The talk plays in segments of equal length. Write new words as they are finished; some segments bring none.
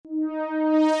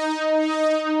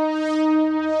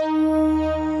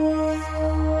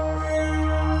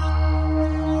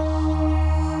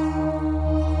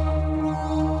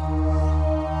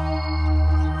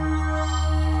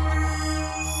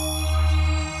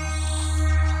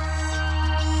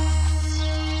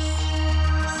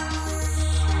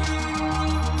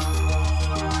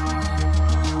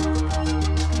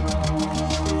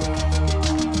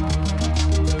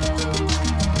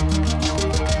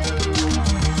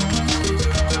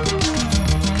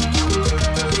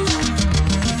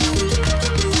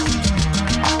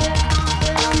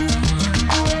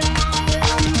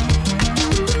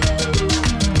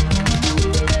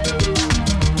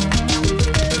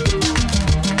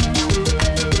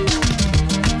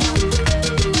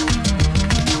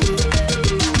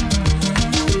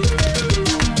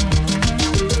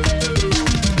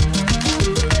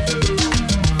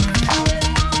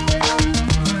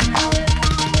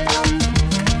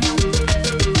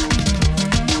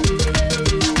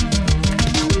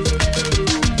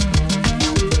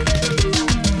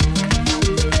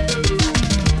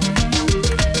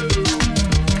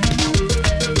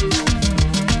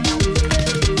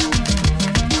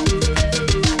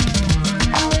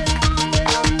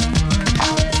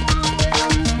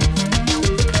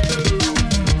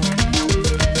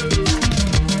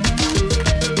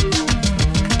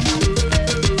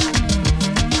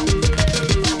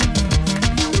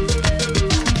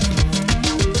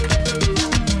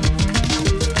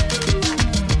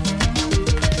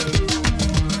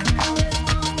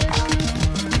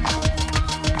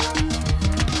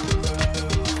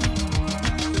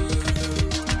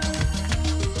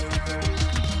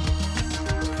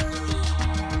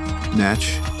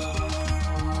Natch.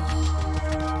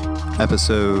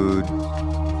 Episode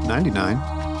 99.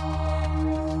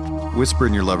 Whisper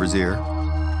in your lover's ear.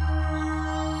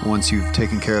 Once you've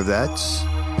taken care of that,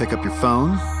 pick up your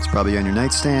phone. It's probably on your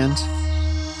nightstand.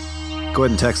 Go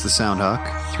ahead and text the Soundhawk,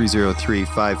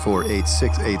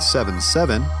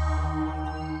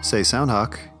 303-548-6877. Say,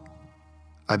 Soundhawk,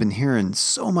 I've been hearing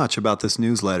so much about this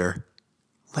newsletter.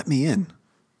 Let me in.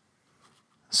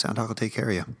 Soundhawk will take care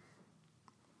of you.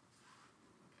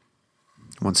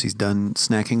 Once he's done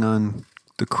snacking on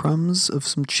the crumbs of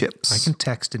some chips. I can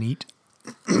text and eat.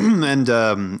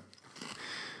 And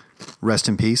rest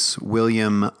in peace,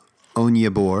 William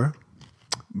Onyeabor,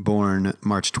 born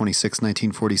March 26,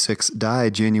 1946,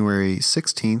 died January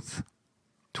 16th,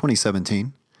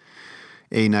 2017.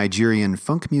 A Nigerian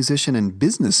funk musician and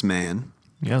businessman.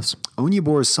 Yes.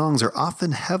 Onyeabor's songs are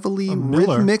often heavily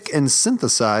rhythmic and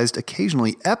synthesized,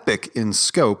 occasionally epic in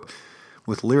scope,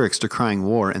 with lyrics decrying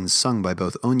war and sung by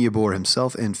both Onyeabor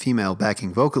himself and female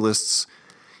backing vocalists.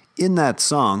 In that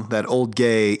song, that old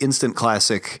gay instant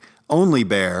classic, Only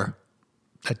Bear,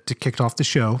 That kicked off the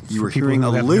show. You were For people hearing who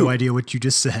a have loop. No idea what you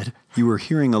just said. You were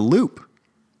hearing a loop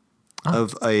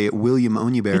of a William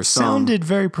Onyeabor It song sounded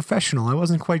very professional. I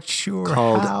wasn't quite sure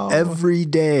called how. Every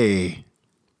Day.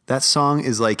 That song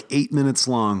is like 8 minutes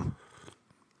long,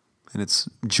 and it's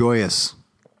joyous.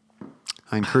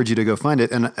 I encourage you to go find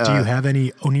it. And Do you have any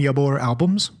Onyeabor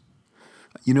albums?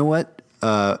 you know what?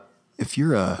 If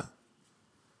you're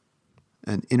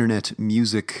an internet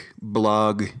music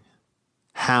blog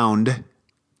hound,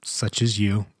 Such as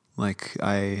you. like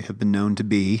I have been known to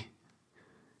be,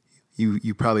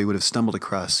 you probably would have stumbled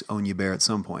across Onyeabor at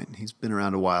some point. He's been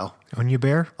around a while.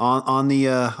 Onyeabor? On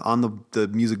the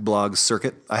music blog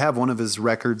circuit. I have one of his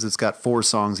records. It's got 4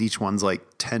 songs. Each one's like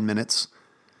 10 minutes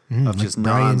of just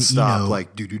Brian nonstop, Eno.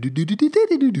 like do do do do do do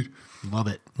do do do. Love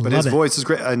it. But his voice is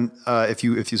great. And if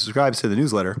you subscribe to the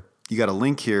newsletter, you got a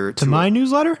link here To my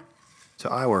newsletter? to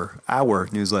our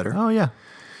newsletter. Oh, yeah.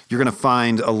 You're going to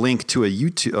find a link to a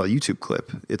YouTube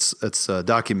clip. It's a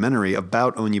documentary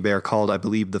about Onyeabor called, I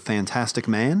believe, The Fantastic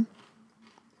Man.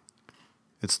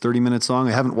 It's 30 minutes long.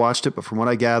 I haven't watched it, but from what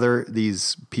I gather,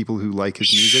 these people who like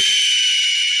his music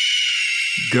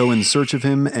go in search of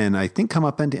him and I think come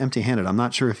up empty-handed. I'm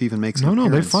not sure if he even makes an No, they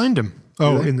appearance. find him.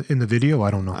 Oh, they? in the video?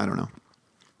 I don't know. I don't know.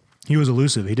 He was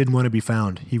elusive. He didn't want to be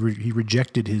found. He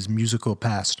rejected his musical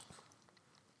past.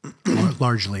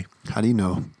 Largely. How do you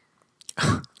know?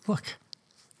 Look,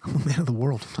 I'm a man of the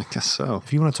world. I guess so.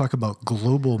 If you want to talk about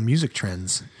global music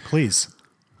trends, please.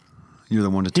 You're the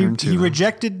one to turn to. He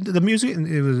rejected the music, and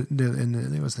it was. And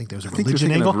I think there was a I think you're religion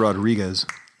thinking angle. of Rodriguez.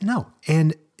 No,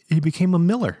 and he became a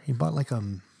miller. He bought like a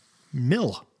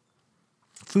mill.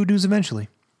 Food news eventually.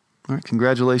 All right,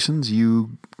 congratulations.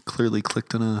 You clearly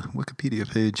clicked on a Wikipedia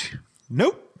page.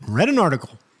 Nope. Read an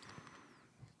article.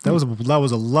 That was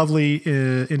a lovely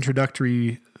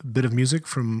introductory bit of music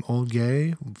from Old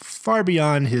Gay, far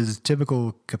beyond his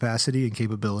typical capacity and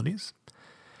capabilities.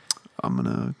 I'm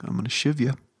gonna shiv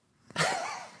you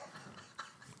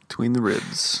between the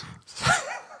ribs.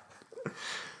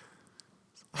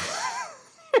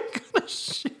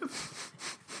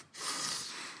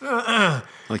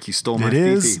 Like you stole my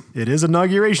Fifi. It is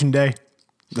inauguration day.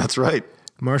 That's right.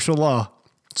 Martial law.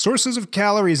 Sources of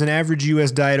calories in average U.S.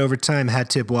 diet over time. Hat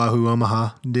tip, Wahoo,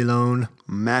 Omaha, Dillon.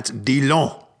 Matt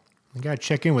Dillon. I got to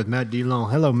check in with Matt Dillon.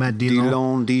 Hello, Matt Dillon.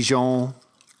 Dillon, Dijon.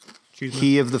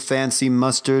 He of the fancy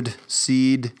mustard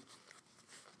seed.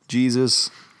 Jesus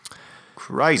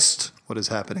Christ. What is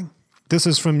happening? This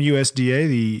is from USDA,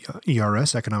 the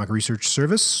ERS, Economic Research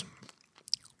Service,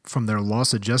 from their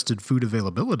loss-adjusted food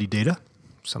availability data.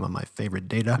 Some of my favorite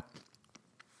data.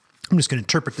 I'm just going to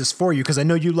interpret this for you because I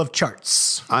know you love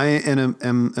charts. I am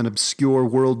an obscure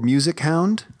world music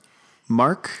hound.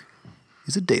 Mark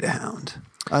is a data hound.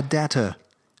 A data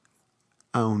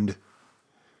hound.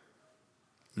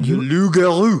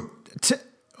 Loup-garou.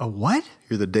 A what?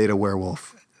 You're the data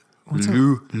werewolf.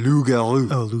 Loup-garou.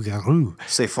 Oh, loup-garou.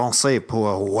 C'est français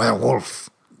pour werewolf.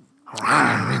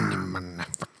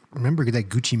 Remember that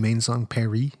Gucci Mane song,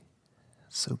 Paris?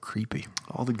 So creepy.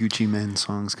 All the Gucci Mane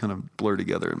songs kind of blur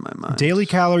together in my mind. Daily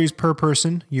calories per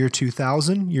person, year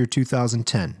 2000, year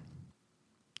 2010.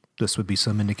 This would be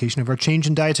some indication of our change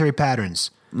in dietary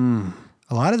patterns. A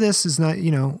lot of this is not,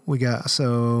 we got,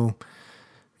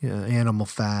 animal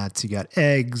fats. You got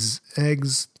eggs,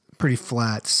 pretty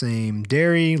flat, same.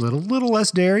 Dairy, little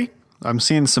less dairy. I'm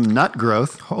seeing some nut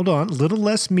growth. Hold on, little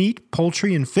less meat,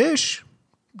 poultry, and fish.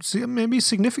 See, maybe a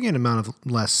significant amount of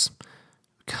less.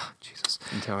 God, Jesus.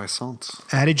 Intéressant.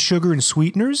 Added sugar and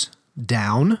sweeteners,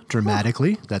 down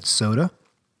dramatically. That's soda.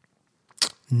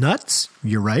 Nuts,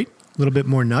 you're right. A little bit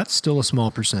more nuts, still a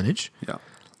small percentage. Yeah.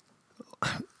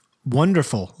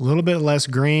 Wonderful. A little bit less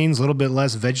grains, a little bit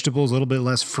less vegetables, a little bit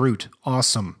less fruit.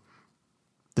 Awesome.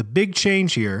 The big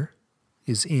change here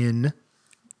is in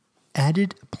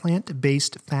added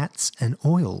plant-based fats and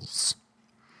oils.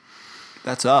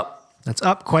 That's up. That's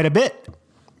up quite a bit.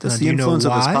 That's the influence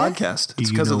of this podcast. It's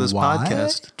because of this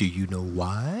podcast. Do you know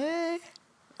why?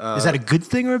 Is that a good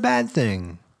thing or a bad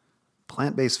thing?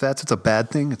 Plant-based fats, it's a bad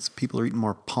thing. It's people are eating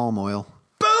more palm oil.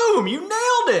 Boom! You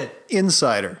nailed it!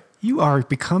 Insider. You are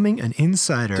becoming an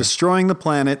insider. Destroying the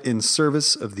planet in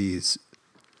service of these...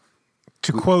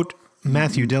 To quote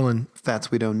Matthew Dillon...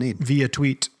 Fats we don't need. Via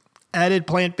tweet. Added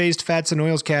plant-based fats and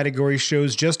oils category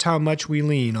shows just how much we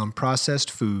lean on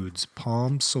processed foods,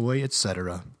 palm, soy,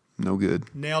 etc. No good.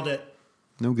 Nailed it.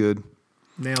 No good.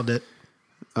 Nailed it.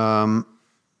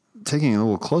 Taking it a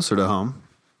little closer to home,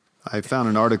 I found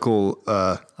an article...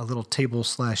 a little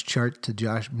table/chart to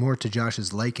Josh, more to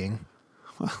Josh's liking.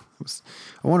 Well,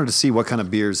 I wanted to see what kind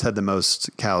of beers had the most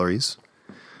calories,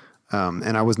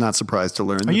 and I was not surprised to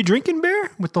learn. Are you drinking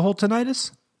beer with the whole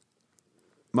tinnitus?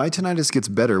 My tinnitus gets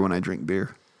better when I drink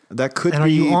beer. That could and be...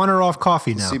 are you on or off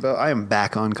coffee now? placebo. I am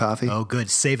back on coffee. Oh, good.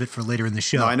 Save it for later in the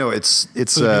show. No, I know it's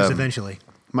Food news eventually.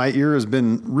 My ear has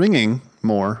been ringing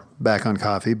more back on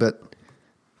coffee, but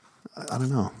I don't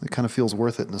know. It kind of feels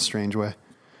worth it in a strange way.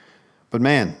 But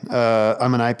man,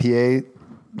 I'm an IPA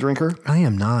drinker. I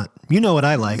am not. You know what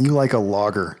I like. You like a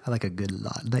lager. I like a good,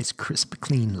 nice, crisp,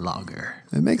 clean lager.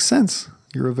 It makes sense.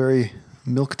 You're a very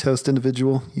milquetoast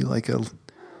individual. You like a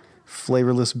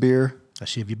flavorless beer. I'll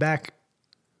shiv you back.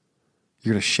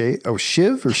 You're going to shave? Oh,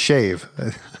 shiv or shave?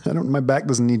 I don't. My back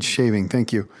doesn't need shaving.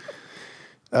 Thank you.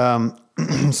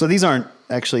 So these aren't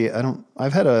actually. I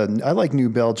like New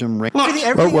Belgium.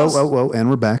 Whoa! And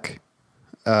we're back.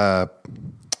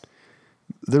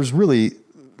 There's really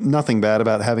nothing bad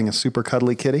about having a super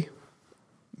cuddly kitty,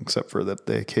 except for that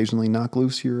they occasionally knock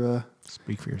loose your.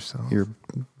 Speak for yourself. Your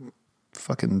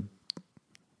fucking.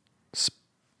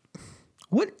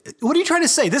 What are you trying to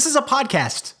say? This is a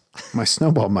podcast. My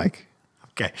snowball mic.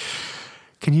 Okay.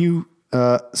 Can you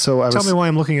tell me why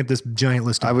I'm looking at this giant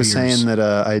list of I was beers? saying that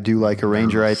I do like a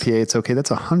Ranger IPA. It's okay. That's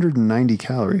 190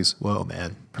 calories. Whoa,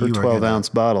 man. Per 12-ounce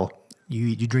bottle.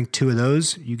 You drink 2 of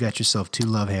those, you got yourself 2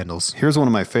 love handles. Here's one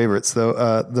of my favorites,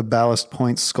 though. The Ballast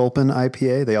Point Sculpin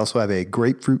IPA. They also have a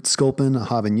Grapefruit Sculpin, a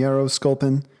Habanero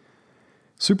Sculpin.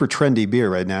 Super trendy beer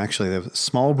right now, actually. They have a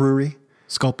small brewery.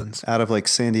 Sculpins. Out of like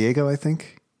San Diego, I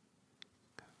think.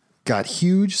 Got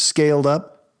huge, scaled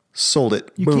up, sold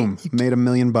it. Boom. Made $1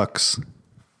 million.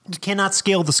 You cannot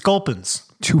scale the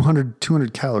Sculpins.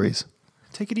 200 calories.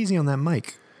 Take it easy on that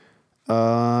mic.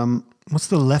 What's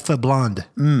the Leffe Blonde?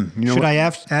 Should I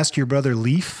ask your brother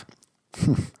Leaf?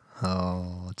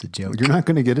 Oh, it's a joke. You're not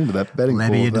going to get into that betting pool.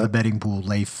 Let me into the betting pool,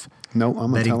 Leif. No,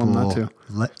 I'm going to tell him not to.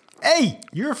 Hey,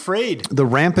 you're afraid. The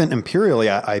Rampant Imperial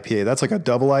IPA, that's like a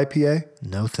double IPA.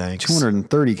 No thanks.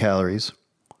 230 calories.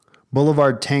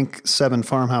 Boulevard Tank 7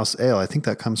 Farmhouse Ale, I think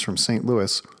that comes from St.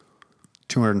 Louis.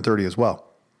 230 as well.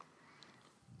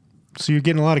 So you're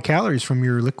getting a lot of calories from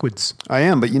your liquids. I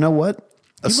am, but you know what?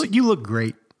 You look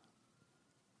great.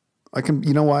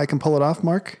 You know why I can pull it off,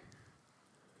 Mark?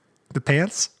 The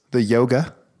pants? The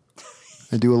yoga.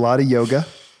 I do a lot of yoga.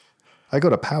 I go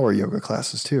to power yoga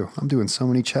classes too. I'm doing so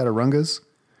many chaturungas.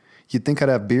 You'd think I'd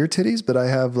have beer titties, but I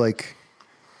have like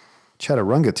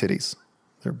chaturanga titties.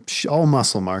 They're all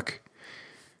muscle, Mark.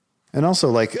 And also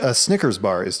like a Snickers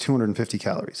bar is 250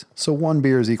 calories. So 1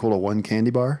 beer is equal to 1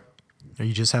 candy bar. Are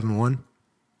you just having 1?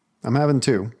 I'm having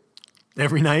 2.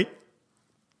 Every night?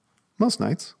 Most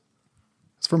nights.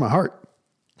 It's for my heart.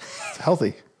 It's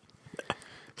healthy.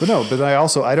 But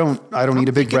I don't eat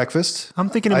a big breakfast.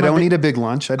 I'm thinking I don't eat a big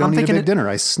lunch. I don't eat a big dinner.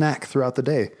 I snack throughout the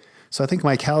day. So I think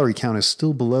my calorie count is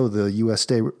still below the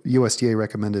USDA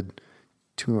recommended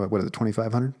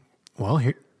 2,500? Well,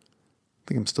 here I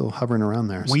think I'm still hovering around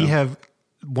there. We have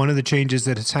one of the changes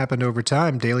that has happened over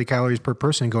time, daily calories per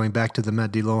person, going back to the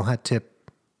Matt Dillon hat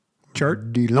tip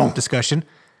chart discussion.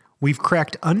 We've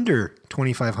cracked under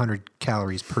 2,500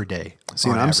 calories per day. See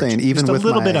what I'm saying? Even just with a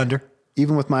little bit under.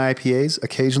 Even with my IPAs,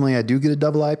 occasionally I do get a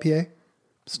double IPA.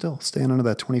 Still staying under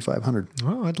that 2,500.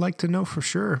 Well, I'd like to know for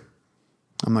sure.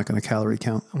 I'm not going to calorie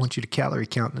count. I want you to calorie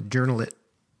count and journal it.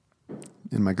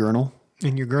 In my journal?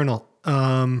 In your journal.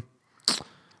 I'm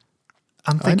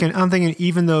thinking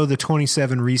even though the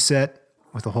 27 reset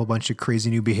with a whole bunch of crazy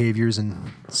new behaviors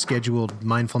and scheduled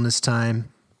mindfulness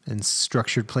time and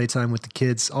structured playtime with the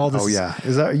kids, all this. Oh yeah.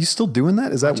 Are you still doing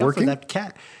that? Is that working? That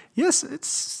cat. Yes,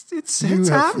 it's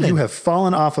happening. You have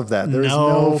fallen off of that. There is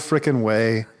no freaking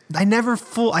way. I never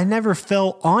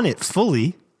fell on it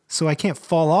fully, so I can't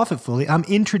fall off it fully. I'm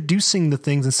introducing the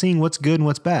things and seeing what's good and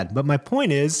what's bad. But my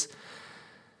point is...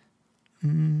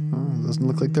 doesn't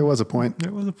look like there was a point.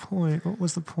 There was a point. What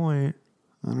was the point?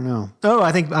 I don't know. Oh,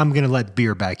 I think I'm going to let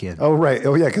beer back in. Oh, right.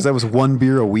 Oh, yeah, because that was one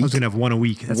beer a week. I was going to have one a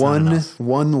week. That's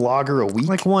one lager a week?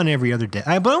 Like one every other day.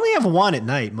 But I only have one at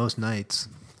night, most nights.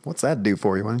 What's that do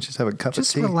for you? Why don't you just have a cup of tea?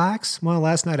 Just relax. Well,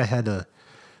 last night I had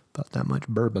about that much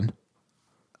bourbon.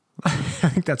 I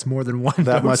think that's more than one.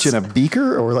 That much in a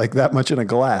beaker or like that much in a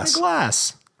glass? A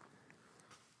glass.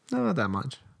 No, not that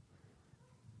much.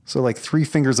 So like 3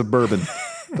 fingers of bourbon.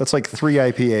 That's like 3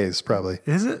 IPAs probably.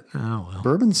 Is it? Oh, well.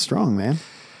 Bourbon's strong, man.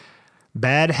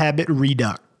 Bad habit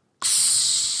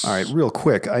redux. All right, real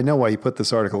quick. I know why you put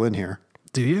this article in here.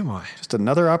 Do you? Why? Just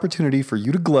another opportunity for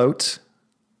you to gloat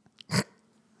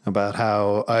about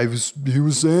how he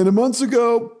was saying it months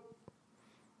ago.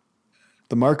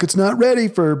 The market's not ready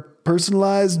for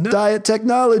personalized diet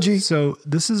technology. So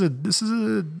this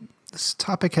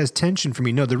topic has tension for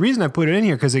me. No, the reason I put it in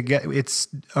here because it's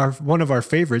one of our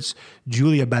favorites,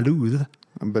 Julia Balouz.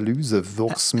 Balouz of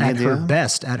Vox Media. At Media. her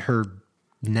best, at her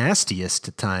nastiest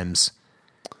at times.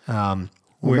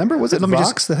 Remember, was it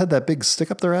Vox that had that big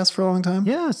stick up their ass for a long time?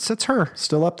 Yeah, that's her.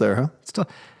 Still up there, huh? Still.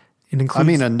 It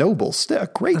includes a noble stick, a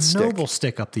great stick. A noble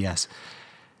stick up the ass.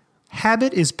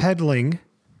 Habit is peddling,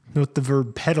 note the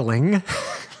verb peddling,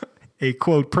 a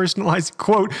personalized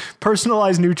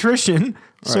nutrition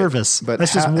service. But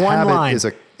that's just one Habit line.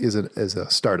 Is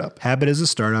a startup. Habit is a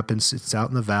startup, and it's out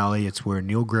in the valley. It's where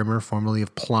Neil Grimmer, formerly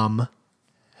of Plum,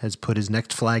 has put his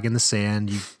next flag in the sand.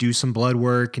 You do some blood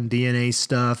work and DNA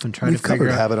stuff and try to figure out. We've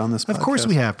covered Habit on this podcast. Of course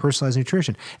we have, personalized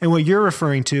nutrition. And what you're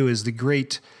referring to is the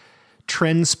great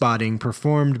trend spotting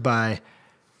performed by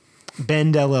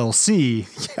Bend LLC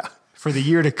for the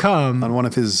year to come. On one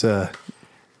of his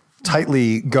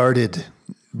tightly guarded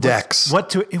decks.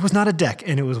 It was not a deck,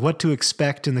 and it was what to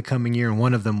expect in the coming year. And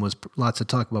one of them was lots of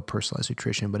talk about personalized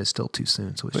nutrition, but it's still too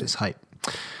soon, so it's just hype.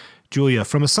 Julia,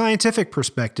 from a scientific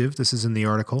perspective, this is in the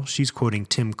article, she's quoting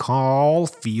Tim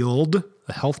Caulfield,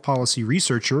 a health policy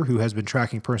researcher who has been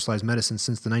tracking personalized medicine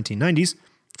since the 1990s.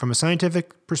 From a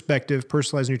scientific perspective,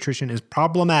 personalized nutrition is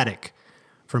problematic.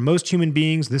 For most human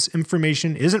beings, this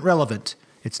information isn't relevant.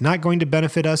 It's not going to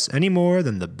benefit us any more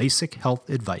than the basic health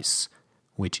advice,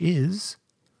 which is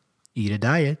eat a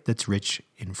diet that's rich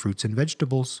in fruits and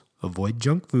vegetables, avoid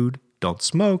junk food, don't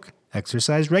smoke,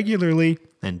 exercise regularly,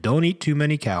 and don't eat too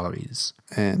many calories.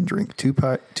 And drink two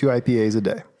IPAs a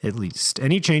day. At least.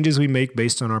 Any changes we make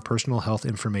based on our personal health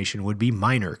information would be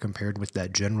minor compared with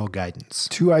that general guidance.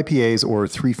 2 IPAs or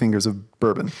 3 fingers of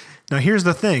bourbon. Now, here's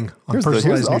the thing on personalized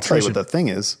nutrition. I'll tell you what the thing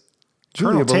is.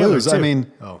 Julia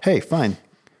Balouz, hey, fine.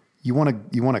 You want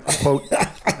to quote...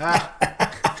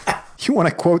 You want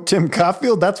to quote Tim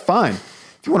Caulfield? That's fine.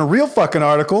 If you want a real fucking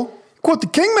article, quote the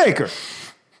Kingmaker.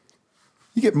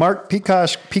 You get Mark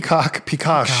Peacock,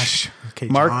 okay,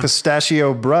 Mark John.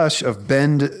 Pistachio Brush of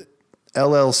Bend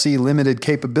LLC Limited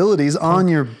Capabilities on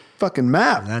your fucking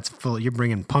map. That's full. You're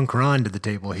bringing punk Ron to the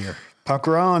table here. Punk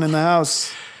Ron in the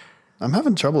house. I'm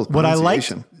having trouble with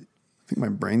pronunciation. I think my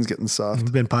brain's getting soft.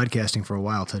 We've been podcasting for a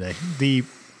while today.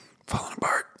 Falling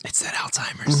apart. It's that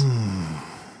Alzheimer's.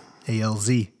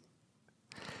 ALZ.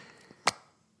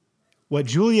 What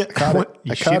Julia... I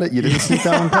caught it. You didn't sneak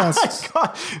that one past.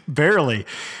 Barely.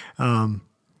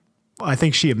 I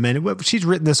think she amended... She's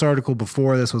written this article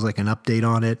before. This was like an update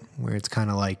on it where it's kind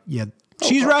of like,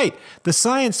 she's right. The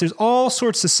science, there's all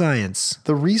sorts of science.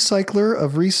 The recycler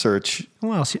of research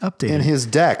well, she updated in his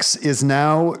decks is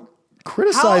now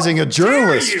criticizing a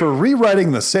journalist for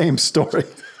rewriting the same story.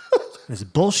 This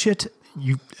bullshit.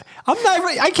 I'm not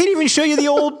right. I can't even show you the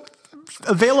old...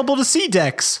 available to see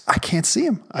decks. I can't see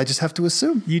them. I just have to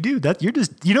assume. You do that.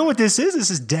 You know what this is? This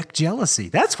is deck jealousy.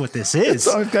 That's what this is.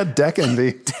 So I've got deck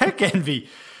envy. Deck envy.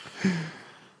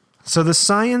 So the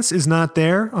science is not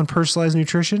there on personalized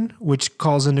nutrition, which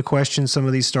calls into question some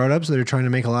of these startups that are trying to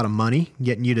make a lot of money,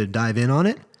 getting you to dive in on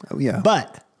it. Oh, yeah.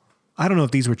 But I don't know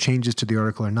if these were changes to the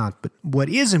article or not, but what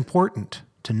is important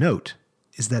to note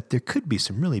is that there could be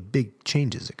some really big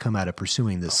changes that come out of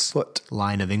pursuing this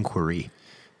line of inquiry.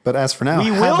 But as for now,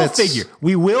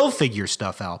 we will figure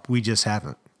stuff out. We just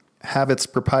haven't. Habit's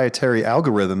proprietary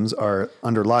algorithms are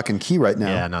under lock and key right now.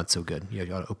 Yeah, not so good. You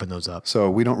got to open those up. So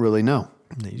we don't really know.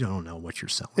 You don't know what you're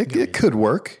selling. It could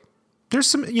work. There's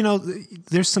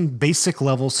some basic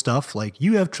level stuff like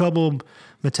you have trouble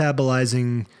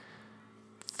metabolizing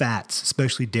fats,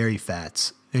 especially dairy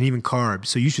fats and even carbs.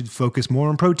 So you should focus more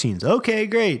on proteins. Okay,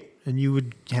 great. And you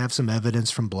would have some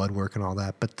evidence from blood work and all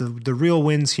that. But the real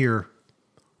wins here,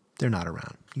 they're not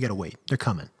around. You got to wait. They're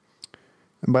coming.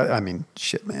 But I mean,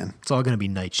 shit, man. It's all going to be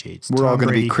nightshades. We're all going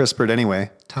to be CRISPR'd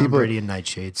anyway. Tom Brady and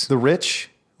nightshades. The rich,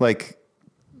 like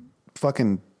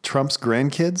fucking Trump's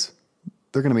grandkids,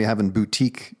 they're going to be having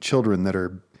boutique children that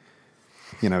are,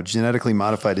 genetically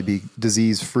modified to be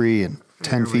disease-free and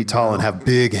 10 feet tall and have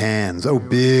big hands. Oh,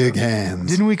 big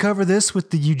hands. Didn't we cover this with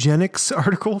the eugenics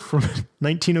article from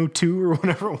 1902 or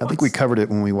whatever it was? I think we covered it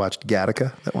when we watched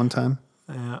Gattaca that one time.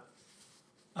 Yeah.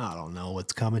 I don't know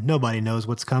what's coming. Nobody knows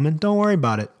what's coming. Don't worry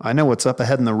about it. I know what's up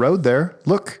ahead in the road there.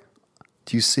 Look.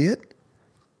 Do you see it?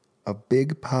 A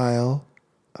big pile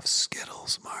of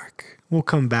Skittles, Mark. We'll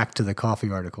come back to the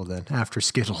coffee article then after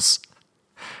Skittles.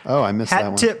 Oh, I missed that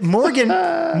one. Hat tip Morgan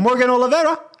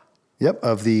Oliveira. Yep,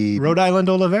 of the Rhode Island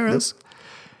Oliveras.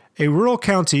 Yep. A rural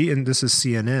county, and this is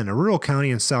CNN, a rural county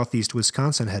in southeast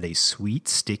Wisconsin had a sweet,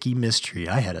 sticky mystery.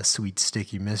 I had a sweet,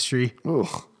 sticky mystery.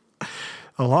 Ugh.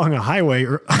 Along a highway.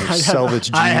 Selvage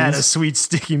jeans. I had a sweet,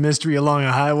 sticky mystery along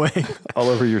a highway. All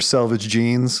over your selvage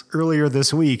jeans. Earlier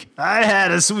this week. I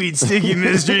had a sweet, sticky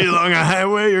mystery along a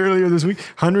highway earlier this week.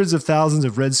 Hundreds of thousands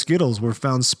of red Skittles were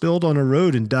found spilled on a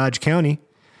road in Dodge County.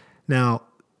 Now,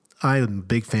 I'm a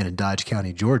big fan of Dodge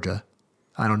County, Georgia.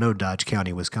 I don't know Dodge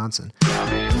County, Wisconsin.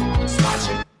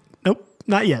 Nope,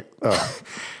 not yet. Oh,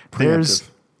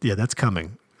 that's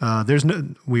coming. There's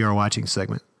no We Are Watching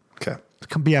segment. Okay.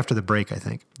 It'll be after the break, I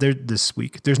think. They're this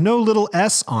week. There's no little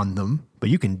S on them, but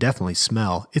you can definitely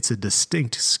smell. It's a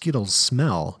distinct Skittles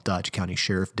smell, Dodge County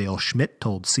Sheriff Dale Schmidt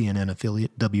told CNN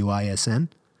affiliate WISN.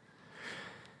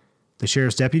 The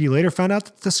sheriff's deputy later found out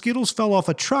that the Skittles fell off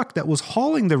a truck that was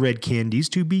hauling the red candies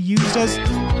to be used as...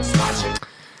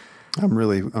 I'm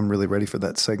really ready for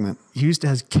that segment. Used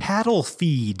as cattle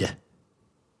feed.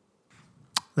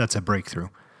 That's a breakthrough.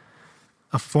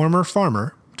 A former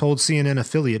farmer told CNN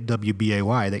affiliate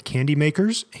WBAY that candy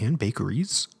makers and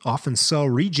bakeries often sell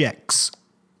rejects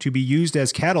to be used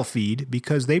as cattle feed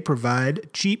because they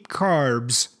provide cheap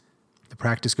carbs. The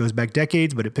practice goes back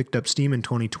decades, but it picked up steam in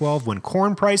 2012 when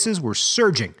corn prices were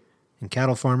surging and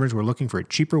cattle farmers were looking for a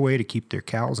cheaper way to keep their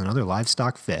cows and other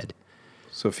livestock fed.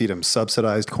 So feed them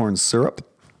subsidized corn syrup.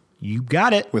 You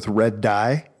got it. With red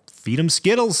dye. Feed them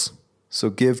Skittles. So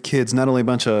give kids not only a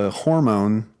bunch of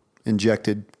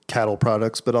hormone-injected cattle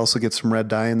products, but also get some red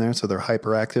dye in there so they're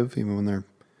hyperactive even when they're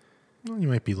you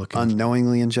might be looking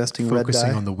unknowingly ingesting red dye.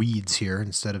 Focusing on the weeds here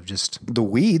instead of just... The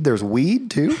weed? There's weed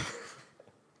too?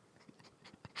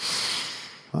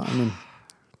 Well,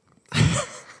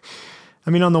 I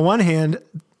mean, on the one hand,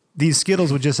 these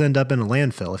Skittles would just end up in a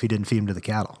landfill if you didn't feed them to the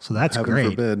cattle. So that's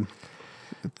great. Forbid.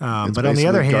 But on the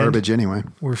other hand, garbage anyway.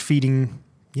 We're feeding,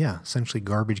 essentially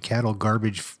garbage cattle,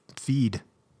 garbage feed.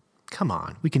 Come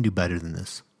on, we can do better than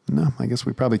this. No, I guess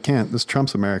we probably can't. This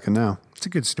Trump's America now. It's a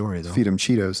good story, though. Feed them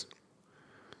Cheetos.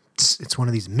 It's one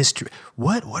of these mystery.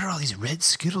 What are all these red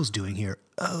Skittles doing here?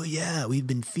 Oh, yeah, we've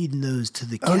been feeding those to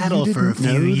the cattle for a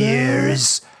few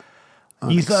years.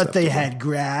 You thought they had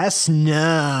grass?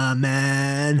 Nah,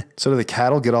 man. So do the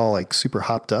cattle get all like super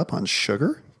hopped up on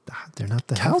sugar? They're not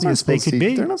the healthiest they could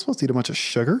be. They're not supposed to eat a bunch of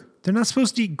sugar. They're not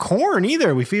supposed to eat corn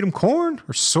either. We feed them corn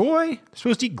or soy. They're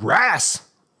supposed to eat grass.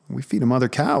 We feed them other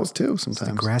cows too sometimes. It's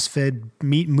the grass-fed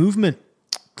meat movement.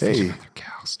 Hey. Other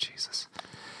cows, Jesus.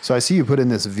 So I see you put in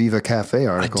this Viva Cafe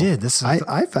article. I did.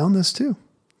 I found this too.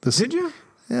 Did you?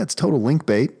 Yeah, it's total link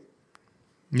bait.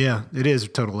 Yeah, it is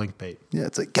total link bait. Yeah,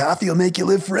 it's like coffee will make you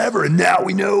live forever, and now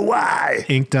we know why.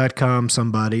 Inc.com,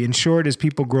 somebody. In short, as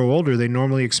people grow older, they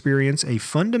normally experience a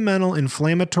fundamental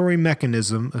inflammatory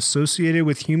mechanism associated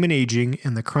with human aging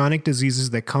and the chronic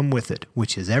diseases that come with it,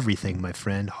 which is everything, my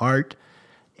friend. Heart,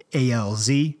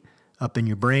 ALZ, up in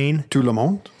your brain. Tout le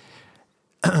monde.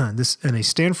 This and a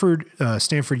Stanford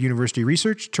University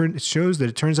research shows that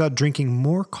it turns out drinking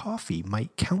more coffee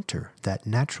might counter that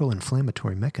natural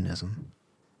inflammatory mechanism.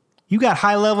 You got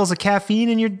high levels of caffeine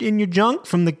in your junk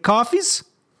from the coffees?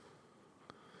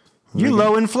 You're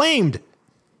low inflamed.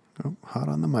 Oh, hot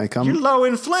on the mic. You're low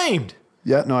inflamed.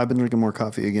 Yeah, no, I've been drinking more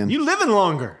coffee again. You living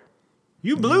longer.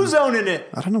 You blue zoning it.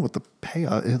 I don't know what the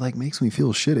payout. It like makes me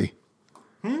feel shitty.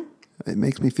 It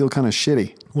makes me feel kind of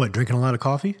shitty. What, drinking a lot of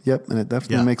coffee? Yep, and it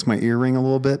definitely makes my ear ring a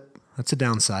little bit. That's a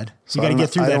downside. So you got to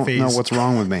get through that phase. I don't know what's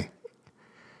wrong with me.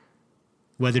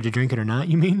 Whether to drink it or not,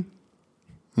 you mean?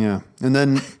 Yeah. And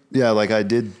then, like I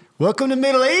did. Welcome to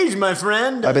middle age, my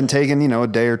friend. I've been taking, a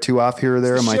day or two off here or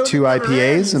there on my 2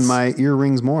 IPAs, and my ear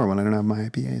rings more when I don't have my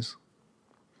IPAs.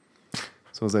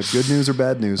 So is that good news or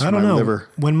bad news for my liver?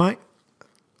 When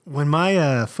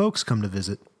my folks come to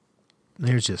visit,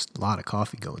 there's just a lot of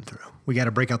coffee going through. We got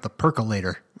to break out the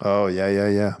percolator. Oh,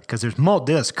 yeah. Because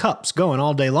there's cups going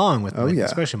all day long with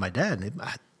especially my dad.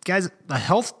 Guys,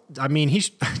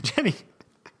 Jenny,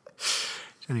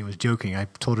 And he was joking. I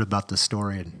told her about this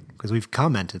story because we've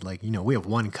commented, like, we have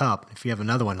one cup. If you have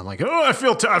another one, I'm like, oh, I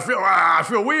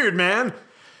feel weird, man.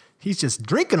 He's just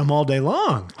drinking them all day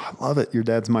long. I love it. Your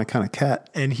dad's my kind of cat.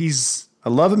 And I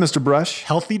love it, Mr. Brush.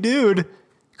 Healthy dude.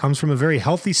 Comes from a very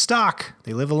healthy stock.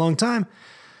 They live a long time.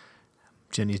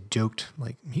 Jenny joked,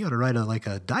 like, he ought to write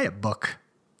a diet book.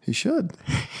 He should.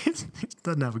 He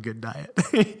doesn't have a good diet.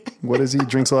 What is he?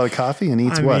 Drinks a lot of coffee and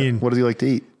eats what? What does he like to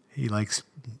eat? He likes,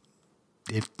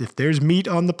 if there's meat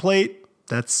on the plate,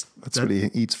 that's what he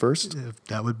eats first.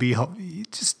 That would be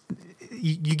just,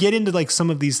 you get into like some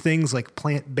of these things like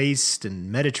plant-based and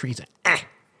Mediterranean.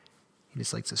 He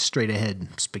just likes a straight ahead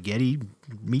spaghetti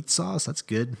meat sauce. That's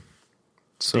good.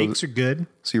 Steaks are good.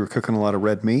 So you were cooking a lot of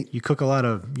red meat? You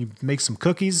make some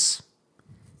cookies.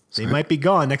 They might be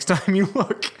gone next time you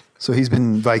look. So he's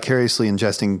been vicariously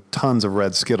ingesting tons of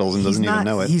red Skittles and doesn't even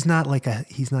know it. He's not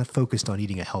focused on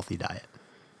eating a healthy diet.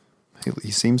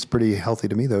 He seems pretty healthy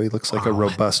to me, though. He looks like a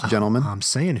robust gentleman. I'm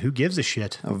saying, who gives a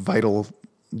shit? A vital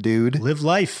dude. Live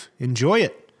life. Enjoy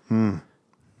it.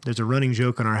 There's a running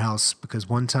joke in our house because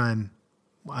one time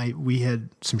we had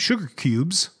some sugar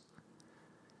cubes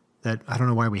that I don't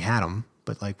know why we had them,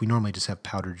 but like we normally just have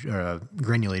powdered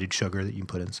granulated sugar that you can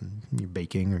put in your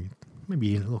baking or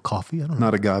maybe a little coffee. I don't know.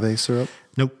 Not agave syrup?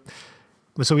 Nope.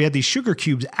 So we had these sugar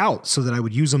cubes out so that I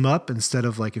would use them up instead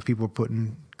of like if people were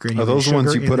putting granulated sugar. Are those the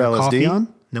ones you put LSD coffee.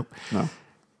 on? Nope. No.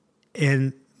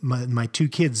 And my two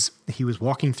kids, he was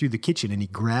walking through the kitchen and he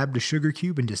grabbed a sugar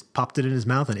cube and just popped it in his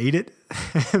mouth and ate it.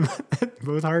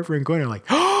 Both Harper and Gwen are like,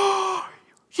 oh,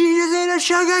 you just ate a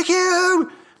sugar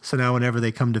cube. So now whenever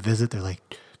they come to visit, they're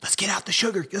like, let's get out the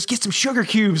sugar. Let's get some sugar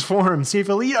cubes for him. See if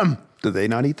he'll eat them. Do they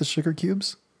not eat the sugar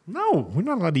cubes? No, we're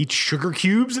not allowed to eat sugar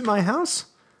cubes in my house.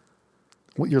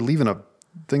 What, you're leaving a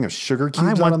thing of sugar cubes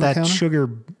I out want on the that counter? sugar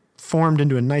formed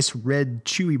into a nice red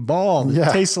chewy ball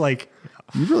that tastes like...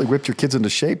 You really whipped your kids into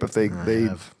shape if they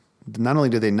not only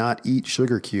do they not eat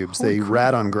sugar cubes, they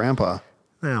rat on grandpa.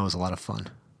 That was a lot of fun.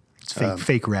 It's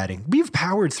fake ratting. We've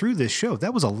powered through this show.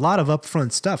 That was a lot of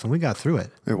upfront stuff, and we got through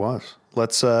it. It was.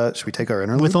 Let's, should we take our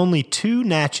interlude? With only 2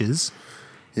 natches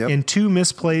and 2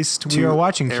 misplaced We Are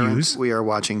Watching cues. We Are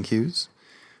Watching cues.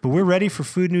 But we're ready for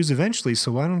food news eventually,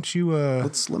 so why don't you...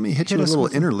 let me hit you with a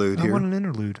little interlude here. I want an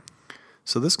interlude.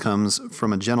 So this comes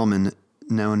from a gentleman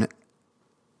known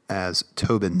as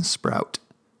Tobin Sprout.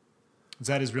 Is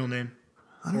that his real name?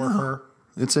 I don't know. Her?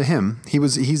 It's a him.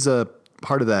 He's a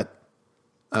part of that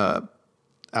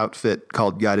outfit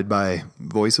called Guided by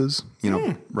Voices.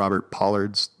 Robert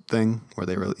Pollard's thing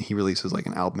where he releases like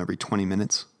an album every 20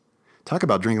 minutes. Talk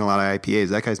about drinking a lot of IPAs.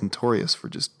 That guy's notorious for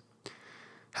just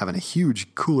having a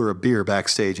huge cooler of beer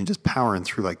backstage and just powering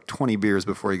through like 20 beers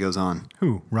before he goes on.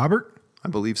 Who? Robert? I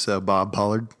believe so. Bob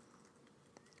Pollard.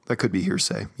 That could be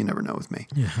hearsay. You never know with me.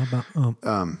 Yeah. How about?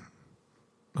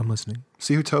 I'm listening.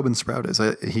 See who Tobin Sprout is.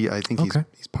 I think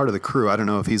he's part of the crew. I don't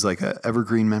know if he's like a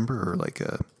evergreen member or like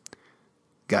a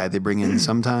guy they bring in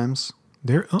sometimes.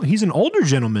 He's an older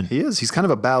gentleman. He is. He's kind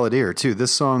of a balladeer too.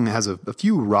 This song has a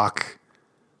few rock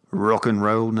and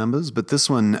roll numbers, but this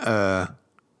one.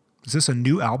 Is this a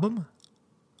new album?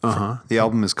 The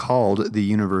album is called The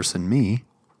Universe and Me.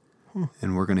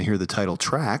 And we're going to hear the title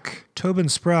track. Tobin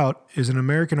Sprout is an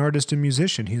American artist and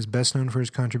musician. He is best known for his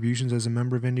contributions as a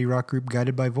member of indie rock group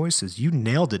Guided by Voices. You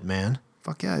nailed it, man.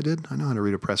 Fuck yeah, I did. I know how to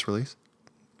read a press release.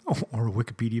 Oh, or a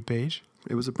Wikipedia page.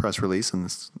 It was a press release in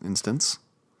this instance.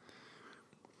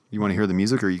 You want to hear the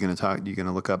music, or are you going to talk? You going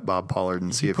to look up Bob Pollard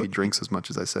and see if he drinks as much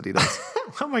as I said he does?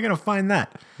 How am I going to find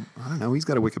that? I don't know. He's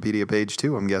got a Wikipedia page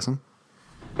too, I'm guessing.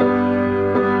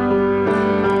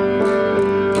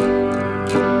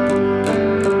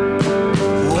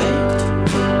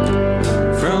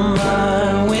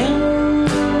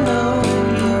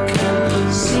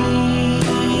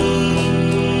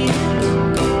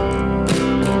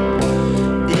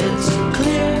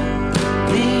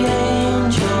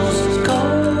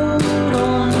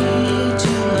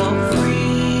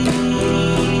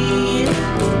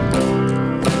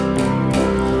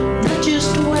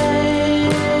 Just wait.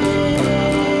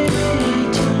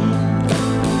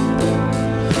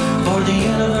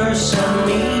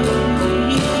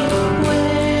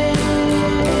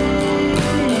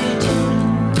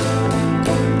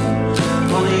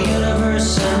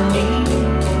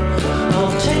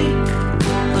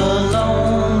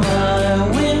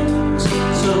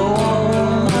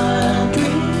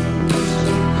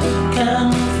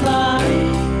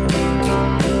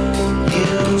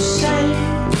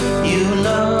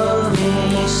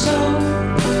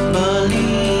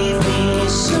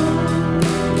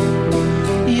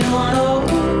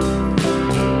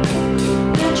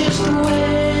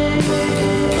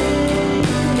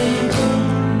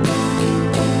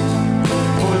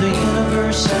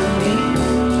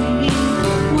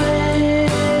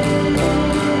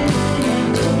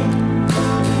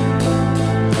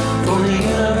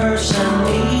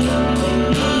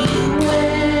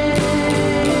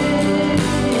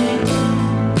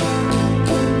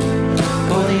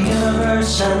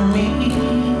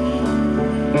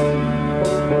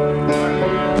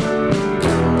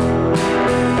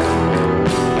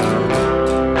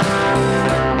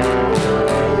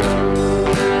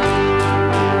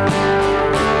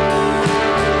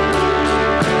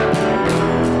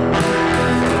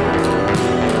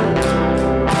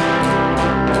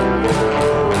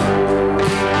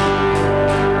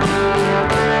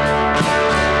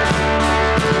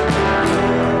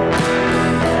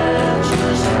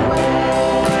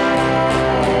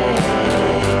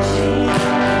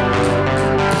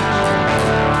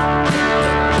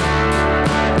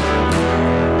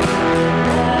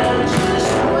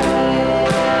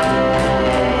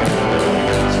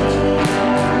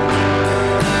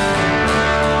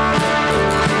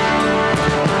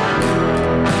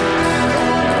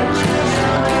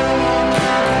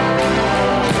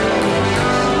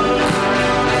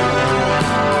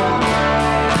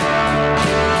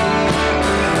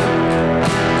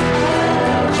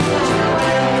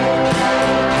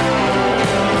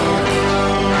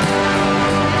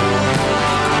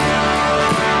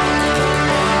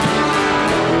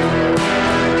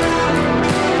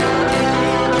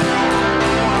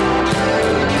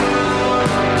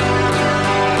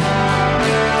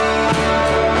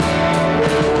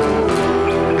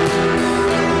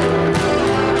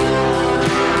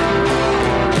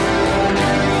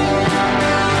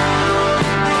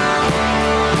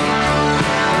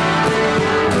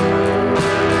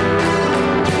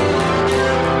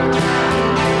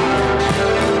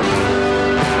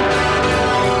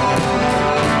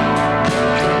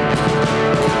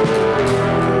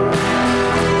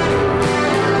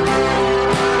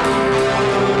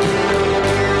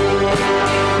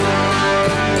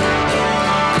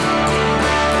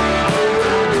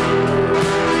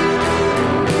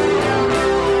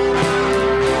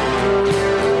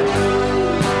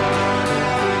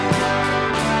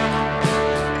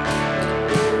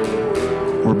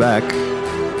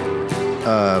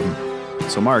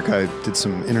 So, Mark, I did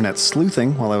some internet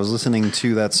sleuthing while I was listening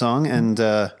to that song and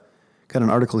got an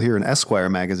article here in Esquire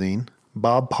magazine.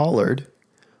 Bob Pollard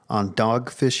on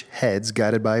Dogfish Head's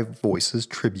Guided by Voices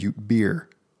tribute beer.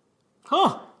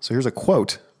 Huh. So here's a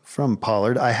quote from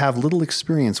Pollard. I have little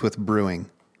experience with brewing.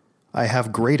 I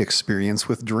have great experience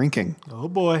with drinking. Oh,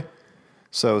 boy.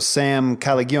 So Sam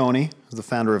Caligione is the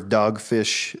founder of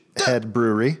Dogfish Head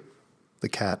Brewery. The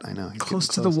cat, I know. Close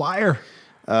to the wire.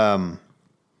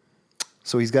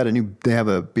 So he's got they have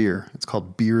a beer. It's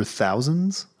called Beer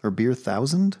Thousands or Beer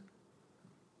Thousand.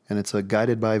 And it's a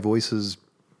Guided by Voices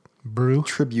brew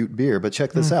tribute beer. But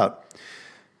check this out.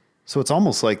 So it's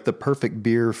almost like the perfect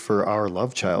beer for our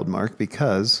love child, Mark,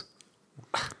 because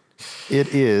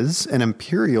it is an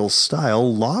imperial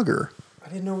style lager. I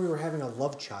didn't know we were having a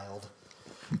love child.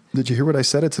 Did you hear what I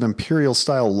said? It's an imperial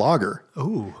style lager.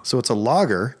 Oh. So it's a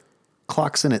lager,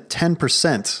 clocks in at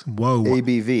 10% Whoa.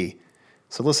 ABV.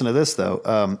 So listen to this,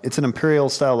 though. It's an imperial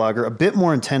style lager, a bit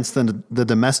more intense than the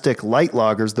domestic light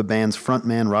lagers the band's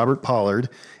frontman, Robert Pollard,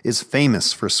 is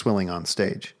famous for swilling on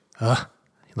stage. He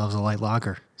loves a light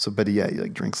lager. So, but yeah, he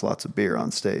drinks lots of beer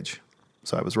on stage.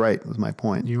 So I was right, was my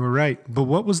point. You were right. But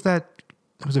what was that?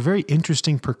 It was a very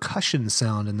interesting percussion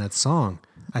sound in that song.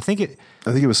 I think it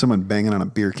was someone banging on a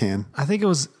beer can. I think it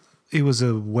was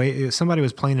a way somebody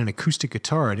was playing an acoustic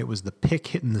guitar and it was the pick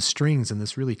hitting the strings in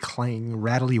this really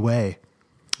rattly way.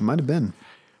 It might have been.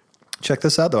 Check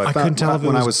this out, though. I couldn't tell if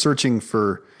when I was searching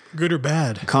for good or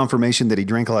bad confirmation that he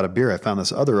drank a lot of beer, I found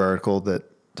this other article that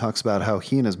talks about how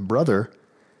he and his brother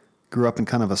grew up in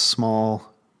kind of a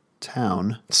small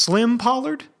town. Slim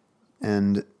Pollard?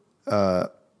 And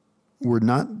were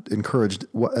not encouraged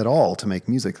at all to make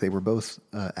music. They were both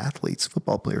athletes,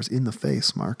 football players in the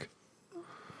face, Mark.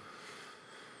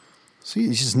 So you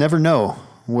just never know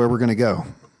where we're going to go.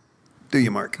 Do you,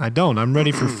 Mark? I don't. I'm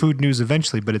ready for food news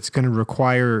eventually, but it's going to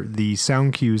require the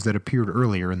sound cues that appeared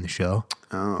earlier in the show.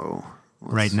 Oh.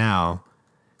 Right now,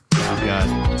 we've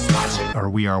got our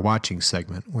We Are Watching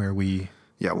segment where we...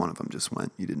 Yeah, one of them just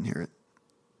went. You didn't hear it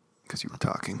because you were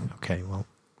talking. Okay, well,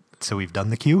 so we've done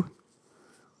the cue?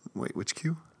 Wait, which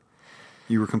cue?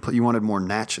 You were You wanted more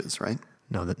natches, right?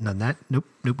 No, nope.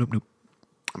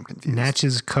 I'm confused.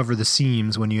 Natches cover the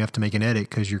seams when you have to make an edit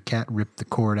because your cat ripped the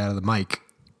cord out of the mic.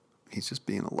 He's just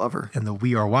being a lover. And the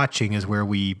We Are Watching is where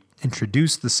we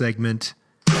introduce the segment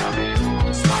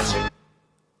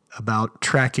about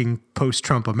tracking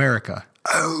post-Trump America.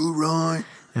 Oh, right.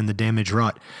 And the damage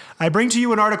wrought. I bring to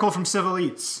you an article from Civil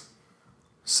Eats.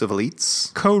 Civil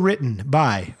Eats? Co-written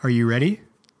by, are you ready?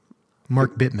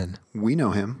 Mark Bittman. We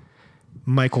know him.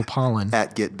 Michael Pollan.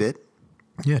 At GetBit.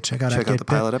 Yeah, check out the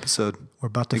pilot episode. We're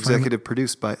about to executive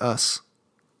produced by us.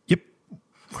 Yep.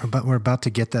 We're about to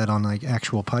get that on like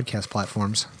actual podcast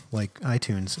platforms like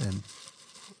iTunes and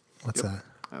what's that?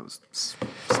 That was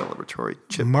celebratory.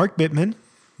 Chip. Mark Bittman,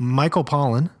 Michael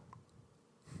Pollan.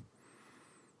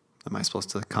 Am I supposed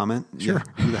to comment? Sure.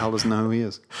 Yeah. Who the hell doesn't know who he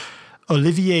is?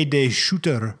 Olivier de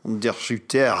Schutter. De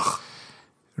Schutter.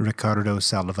 Ricardo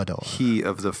Salvador. He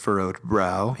of the furrowed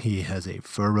brow. He has a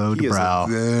furrowed brow.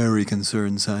 He is a very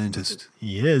concerned scientist.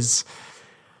 He is.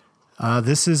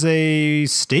 This is a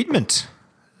statement.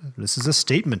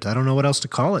 I don't know what else to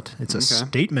call it. It's a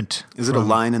statement. Is it a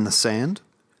line in the sand?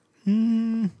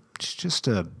 It's just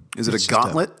a... Is it a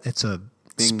gauntlet? It's a...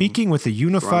 Speaking with a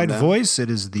unified voice, it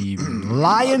is the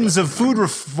Lions of Food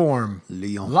Reform.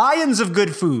 Lions of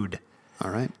Good Food.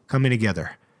 All right. Coming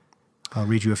together. I'll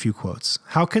read you a few quotes.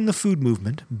 How can the food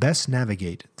movement best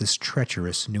navigate this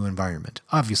treacherous new environment?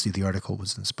 Obviously, the article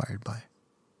was inspired by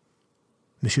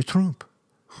Monsieur Trump.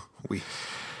 Oui.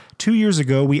 2 years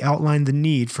ago, we outlined the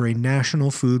need for a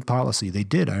national food policy. They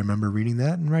did. I remember reading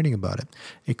that and writing about it.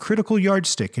 A critical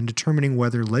yardstick in determining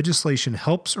whether legislation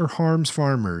helps or harms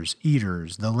farmers,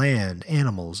 eaters, the land,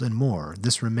 animals, and more.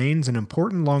 This remains an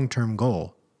important long-term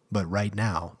goal. But right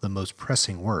now, the most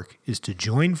pressing work is to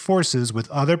join forces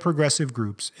with other progressive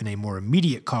groups in a more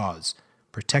immediate cause,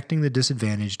 protecting the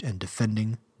disadvantaged and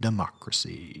defending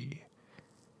democracy.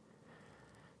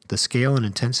 The scale and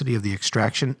intensity of the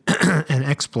extraction and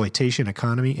exploitation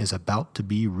economy is about to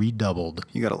be redoubled.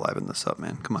 You got to liven this up,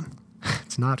 man. Come on.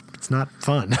 It's not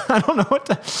fun. I don't know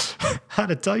how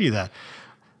to tell you that.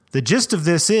 The gist of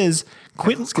this is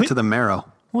Let's get to the marrow.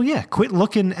 Well, yeah, quit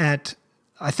looking at...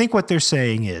 I think what they're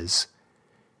saying is,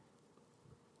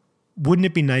 wouldn't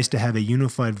it be nice to have a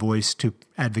unified voice to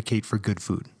advocate for good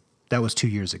food? That was 2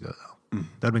 years ago, though. That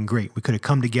would have been great. We could have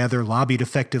come together, lobbied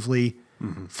effectively,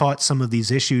 fought some of these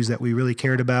issues that we really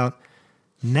cared about.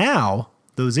 Now,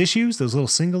 those issues, those little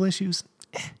single issues,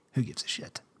 who gives a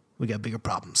shit? We got bigger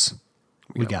problems.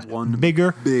 We got one big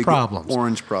problems.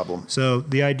 Orange problem. So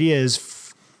the idea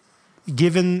is,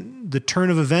 given the turn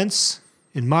of events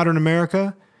in modern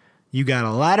America, you got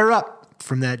to ladder up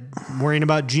from that worrying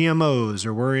about GMOs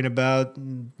or worrying about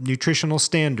nutritional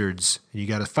standards. You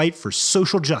got to fight for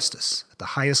social justice at the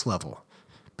highest level.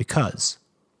 Because,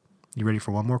 you ready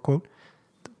for one more quote?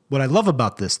 What I love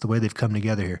about this, the way they've come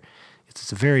together here,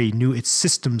 it's a very new, it's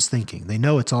systems thinking. They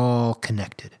know it's all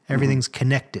connected. Everything's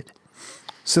connected.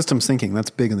 Systems thinking, that's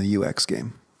big in the UX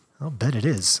game. I'll bet it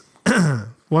is.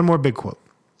 One more big quote.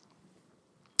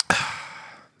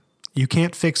 You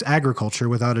can't fix agriculture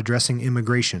without addressing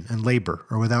immigration and labor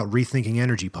or without rethinking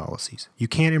energy policies. You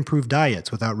can't improve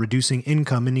diets without reducing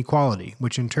income inequality,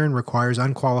 which in turn requires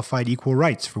unqualified equal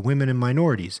rights for women and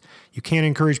minorities. You can't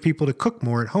encourage people to cook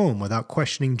more at home without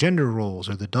questioning gender roles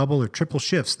or the double or triple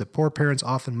shifts that poor parents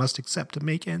often must accept to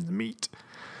make ends meet.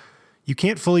 You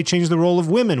can't fully change the role of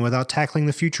women without tackling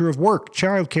the future of work,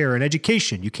 childcare, and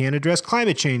education. You can't address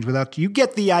climate change without... You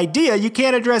get the idea. You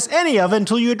can't address any of it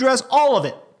until you address all of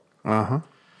it. Uh-huh.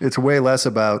 It's way less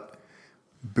about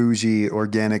bougie,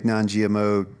 organic,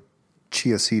 non-GMO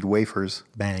chia seed wafers.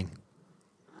 Bang.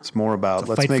 It's more about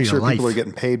let's make sure people are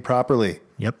getting paid properly.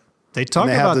 Yep. They talk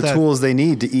and they about have the tools they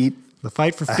need to eat the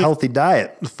fight for a healthy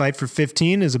diet. The fight for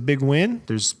 15 is a big win.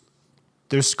 There's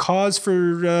cause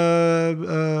for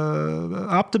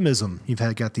optimism.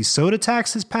 You've got these soda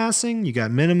taxes passing. You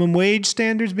got minimum wage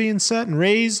standards being set and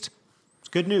raised. It's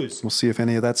good news. We'll see if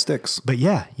any of that sticks. But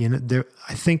yeah,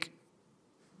 I think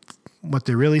what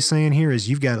they're really saying here is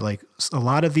you've got like a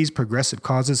lot of these progressive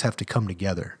causes have to come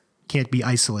together. Can't be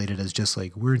isolated as just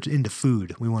like we're into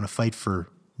food. We want to fight for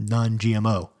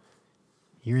non-GMO.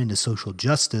 You're into social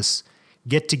justice.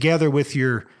 Get together with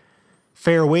your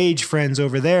fair wage friends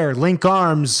over there. Link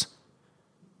arms.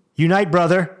 Unite,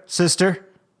 brother, sister,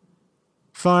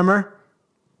 farmer,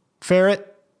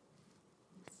 ferret.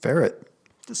 Ferret.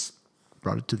 Just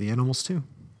brought it to the animals too.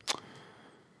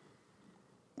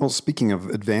 Well, speaking of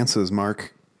advances,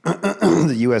 Mark,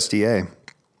 the USDA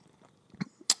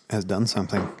has done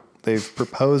something. They've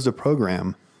proposed a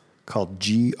program called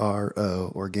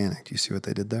GRO Organic. Do you see what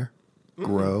they did there? Mm-hmm.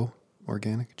 Grow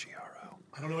Organic, GRO.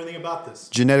 I don't know anything about this.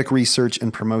 Genetic Research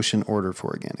and Promotion Order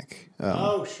for Organic.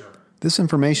 Sure. This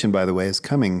information, by the way, is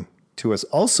coming to us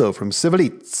also from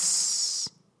Civilitz.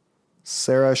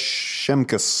 Sarah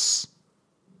Shemkus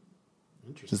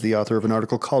is the author of an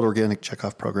article called Organic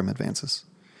Checkoff Program Advances.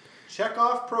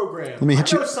 Checkoff Program. Let me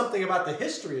hit I know something about the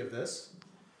history of this.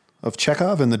 Of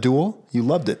Chekhov and the Duel? You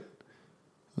loved it.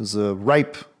 It was a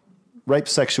ripe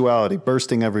sexuality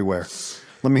bursting everywhere.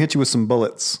 Let me hit you with some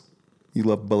bullets. You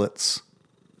love bullets.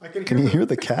 Can you hear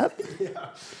the cat? Yeah.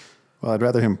 Well, I'd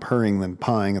rather him purring than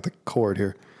pawing at the cord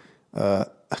here.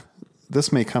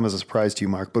 This may come as a surprise to you,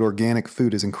 Mark, but organic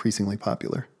food is increasingly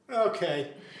popular.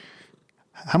 Okay.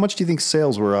 How much do you think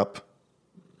sales were up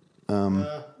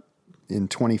in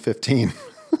 2015?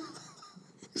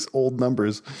 These old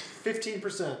numbers.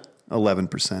 15%.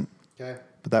 11%. Okay.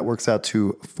 But that works out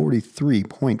to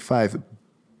 $43.5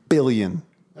 billion.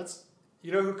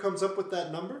 You know who comes up with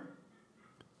that number?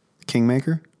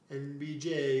 Kingmaker?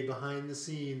 NBJ behind the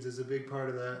scenes is a big part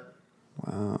of that.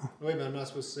 Wow. Wait a minute, I'm not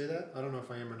supposed to say that? I don't know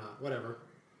if I am or not. Whatever.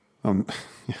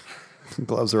 Yeah.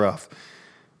 Gloves are off.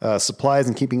 Supplies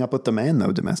and keeping up with demand,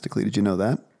 though, domestically. Did you know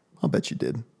that? I'll bet you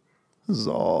did. This is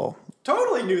all...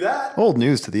 Totally knew that. Old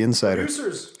news to the insider.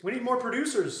 Producers. We need more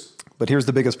producers. But here's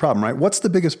the biggest problem, right? What's the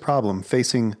biggest problem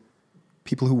facing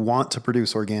people who want to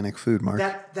produce organic food, Mark?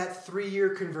 That 3-year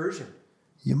conversion.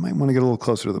 You might want to get a little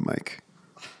closer to the mic.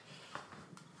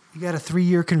 You got a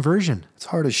 3-year conversion. It's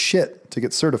hard as shit to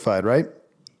get certified, right?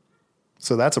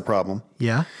 So that's a problem.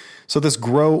 Yeah. So this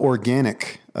Grow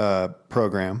Organic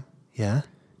program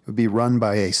would be run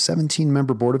by a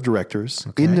 17-member board of directors,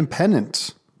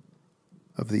 independent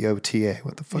of the OTA.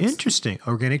 What the fuck? Interesting.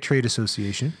 Organic Trade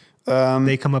Association.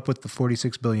 They come up with the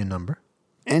 46 billion number.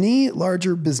 Any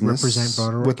larger business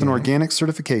with an organic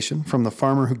certification, from the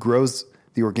farmer who grows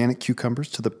the organic cucumbers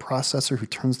to the processor who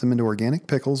turns them into organic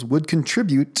pickles, would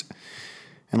contribute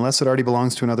unless it already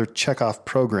belongs to another checkoff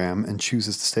program and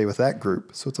chooses to stay with that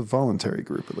group. So it's a voluntary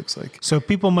group, it looks like. So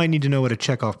people might need to know what a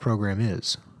checkoff program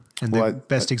is. And the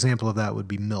best example of that would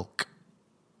be milk,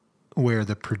 where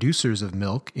the producers of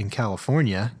milk in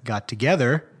California got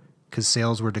together because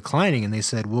sales were declining, and they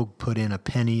said, we'll put in a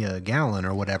penny a gallon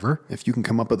or whatever. If you can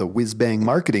come up with a whiz-bang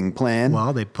marketing plan.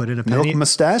 Well, they put in a penny. Milk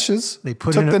mustaches. They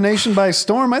took the nation by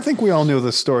storm. I think we all knew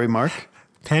this story, Mark.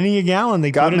 Penny a gallon.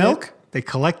 They got milk? They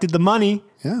collected the money.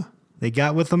 Yeah. They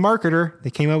got with the marketer. They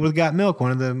came up with Got Milk,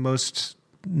 one of the most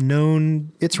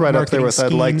known It's right up there with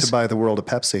schemes. I'd like to buy the world a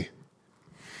Pepsi.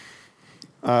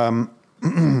 So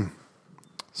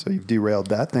you've derailed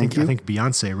that. Thank you. I think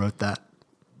Beyonce wrote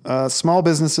that. Small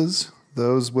businesses,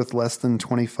 those with less than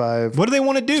 25. What do they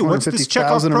want to do? What's this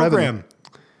Chekhov program?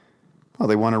 Well,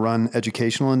 they want to run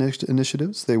educational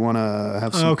initiatives. They want to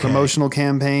have some promotional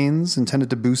campaigns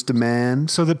intended to boost demand.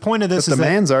 So the point of this is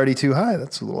demand's already too high.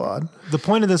 That's a little odd. The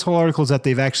point of this whole article is that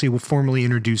they've actually formally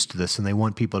introduced this, and they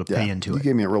want people to pay into it. You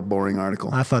gave me a real boring article.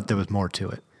 I thought there was more to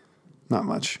it. Not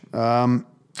much.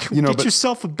 Get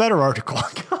yourself a better article.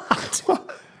 God.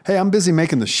 Hey, I'm busy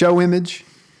making the show image,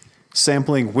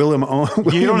 sampling Willem.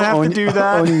 You don't have to do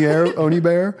that.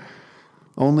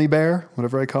 Only Bear,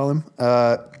 whatever I call him.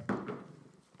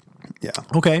 Yeah.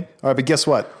 Okay. All right, but guess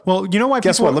what? Well, you know why?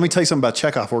 Guess what? Let me tell you something about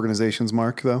Chekhov organizations,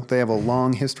 Mark. Though they have a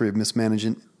long history of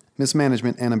mismanagement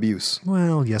and abuse.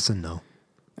 Well, yes and no.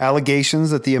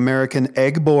 Allegations that the American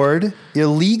Egg Board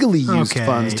illegally used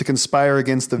funds to conspire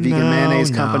against the vegan mayonnaise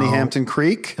company Hampton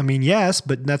Creek. I mean, yes,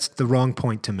 but that's the wrong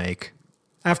point to make.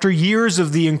 After years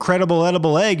of the incredible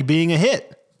edible egg being a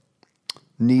hit.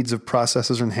 Needs of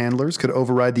processors and handlers could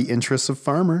override the interests of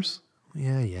farmers.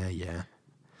 Yeah.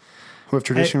 Who have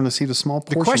traditionally received a small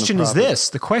portion of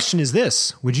The question is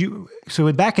this.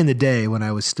 So back in the day when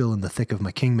I was still in the thick of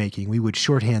my kingmaking, we would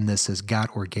shorthand this as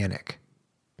got organic.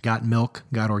 Got milk,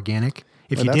 got organic.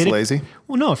 That's lazy.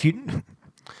 Well, no,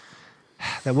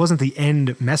 that wasn't the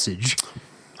end message.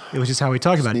 It was just how we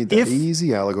talked about it.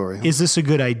 Easy allegory. Is this a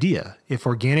good idea? If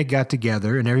organic got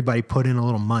together and everybody put in a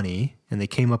little money and they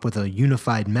came up with a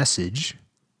unified message,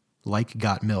 like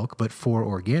got milk, but for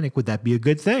organic, would that be a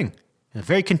good thing? And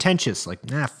very contentious, like,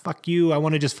 fuck you. I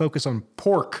want to just focus on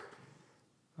pork.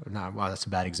 Wow, that's a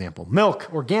bad example. Milk,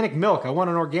 organic milk. I want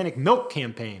an organic milk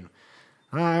campaign.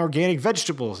 Organic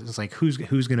vegetables. It's like, who's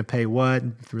going to pay what?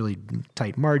 Really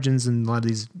tight margins in a lot of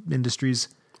these industries.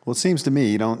 Well, it seems to me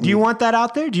you don't. Do you want that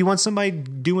out there? Do you want somebody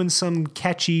doing some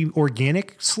catchy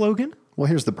organic slogan? Well,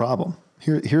 here's the problem.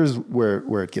 Here's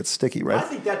where it gets sticky, right? I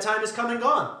think that time is come and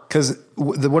gone. Because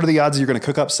what are the odds you're going to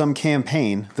cook up some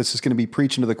campaign that's just going to be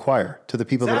preaching to the choir, to the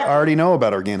people that already know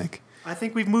about organic? I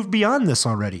think we've moved beyond this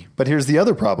already. But here's the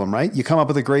other problem, right? You come up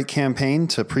with a great campaign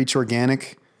to preach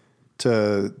organic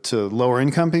to lower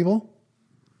income people.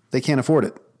 They can't afford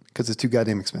it because it's too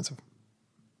goddamn expensive.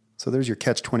 So there's your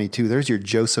catch-22. There's your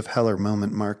Joseph Heller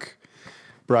moment, Mark.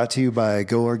 Brought to you by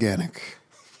Go Organic.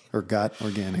 Or Got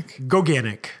Organic.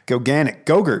 Goganic.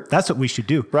 Gogurt. That's what we should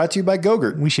do. Brought to you by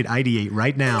Gogurt. We should ideate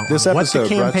right now. This episode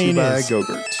brought to you by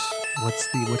Gogurt. What's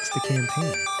the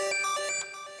campaign?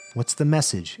 What's the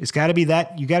message? It's got to be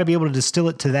that. You got to be able to distill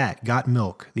it to that. Got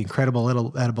milk. The incredible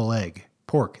edible egg.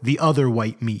 Pork. The other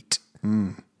white meat.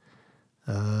 I'm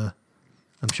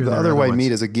sure the other white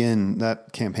meat is, again,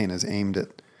 that campaign is aimed at.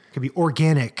 It could be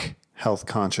organic. Health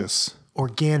conscious.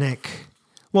 Organic.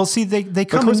 Well, see, they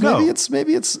come and go.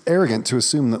 Maybe it's arrogant to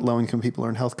assume that low-income people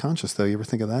aren't health conscious, though. You ever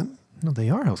think of that? No, they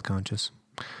are health conscious.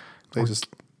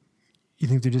 You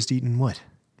think they're just eating what?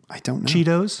 I don't know.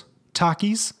 Cheetos?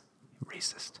 Takis?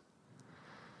 Racist.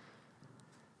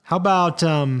 How about...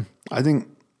 I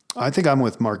think I'm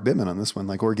with Mark Bittman on this one.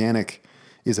 Like, organic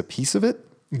is a piece of it.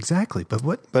 Exactly, but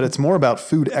what? But it's more about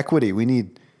food equity.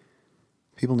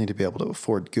 People need to be able to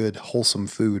afford good, wholesome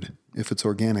food. If it's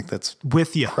organic, that's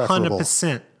with you preferable.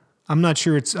 100%. I'm not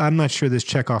sure this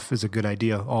Chekhov is a good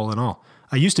idea. All in all,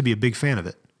 I used to be a big fan of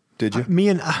it. Did you?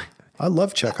 I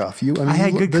love Chekhov. I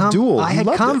had good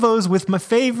convos with my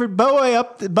favorite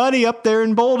buddy up there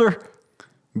in Boulder.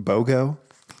 Bogo.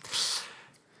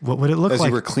 What would it look like? As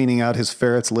you were cleaning out his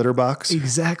ferret's litter box.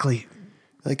 Exactly.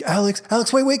 Like, Alex,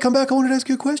 wait, come back. I wanted to ask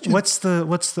you a question. We got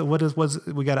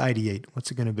to ideate.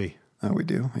 What's it going to be? Oh, we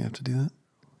do. We have to do that.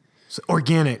 It's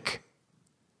organic.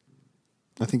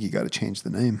 I think you got to change the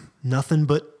name. Nothing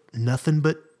but. Oh,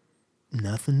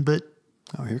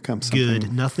 here comes something.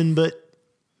 Good. Nothing but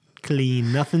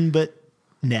clean. Nothing but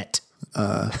net.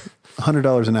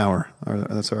 $100 an hour.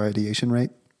 That's our ideation rate.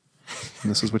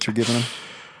 And this is what you're giving them.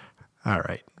 All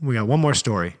right. We got one more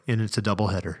story, and it's a double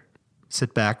header.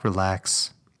 Sit back,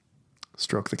 relax.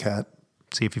 Stroke the cat.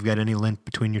 See if you've got any lint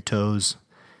between your toes.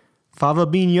 Fava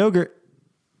bean yogurt.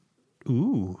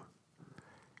 Ooh.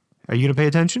 Are you going to pay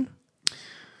attention?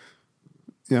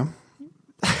 Yeah.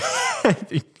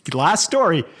 Last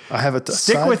story. I have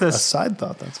Stick with us. A side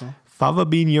thought, that's all. Fava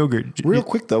bean yogurt. Real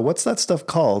quick, though, what's that stuff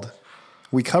called?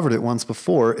 We covered it once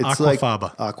before. It's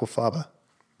aquafaba. Like aquafaba.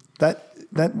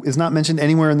 That is not mentioned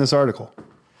anywhere in this article,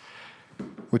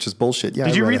 which is bullshit. Yeah.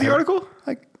 Did you read the article?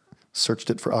 I searched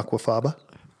it for aquafaba.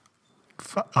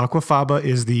 Aquafaba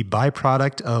is the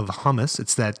byproduct of hummus.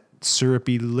 It's that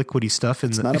syrupy, liquidy stuff.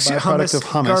 It's not a byproduct of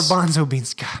hummus. Garbanzo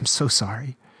beans. God, I'm so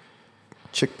sorry.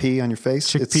 Chickpea on your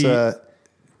face. Chickpea.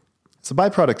 It's a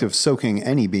byproduct of soaking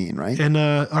any bean, right? And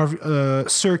our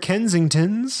Sir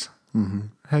Kensington's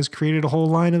has created a whole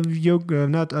line of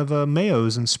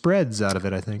mayos and spreads out of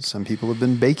it, I think. Some people have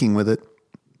been baking with it.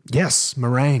 Yes,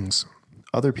 meringues.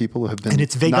 Other people have been And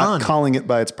it's vegan. not calling it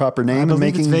by its proper name and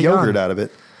making yogurt out of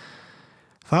it.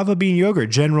 Fava bean yogurt.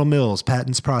 General Mills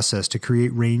patents process to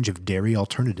create range of dairy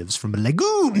alternatives from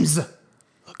legumes.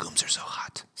 Legumes are so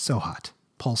hot. So hot.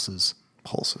 Pulses.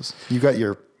 You got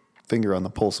your finger on the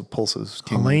pulse of pulses.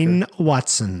 Elaine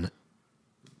Watson.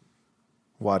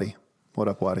 Waddy. What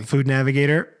up, Waddy? Food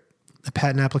Navigator. A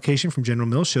patent application from General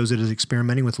Mills shows it is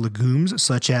experimenting with legumes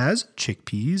such as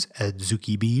chickpeas,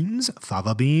 adzuki beans,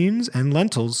 fava beans, and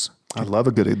lentils. I love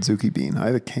a good adzuki bean. I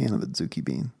have a can of adzuki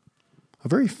bean. A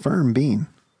very firm bean.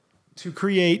 To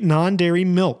create non-dairy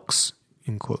milks,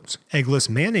 in quotes, eggless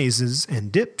mayonnaises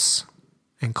and dips,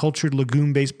 and cultured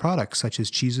legume-based products such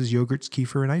as cheeses, yogurts,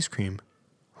 kefir, and ice cream.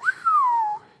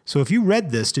 So if you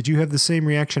read this, did you have the same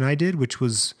reaction I did, which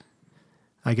was...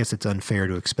 I guess it's unfair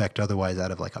to expect otherwise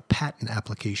out of like a patent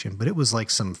application, but it was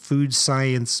like some food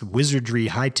science, wizardry,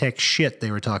 high-tech shit they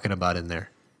were talking about in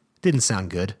there. Didn't sound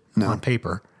good on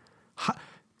paper.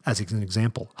 As an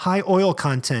example, high oil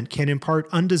content can impart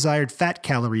undesired fat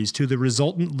calories to the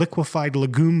resultant liquefied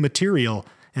legume material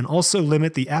and also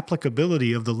limit the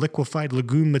applicability of the liquefied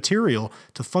legume material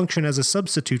to function as a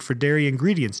substitute for dairy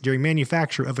ingredients during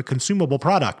manufacture of a consumable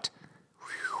product.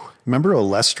 Remember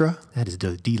Olestra? That is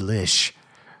delish.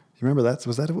 You remember that?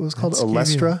 Was that what it was called?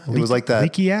 Olestra? It was like that.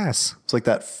 Leaky ass. It's like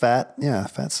that fat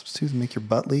substitute to make your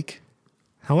butt leak.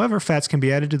 However, fats can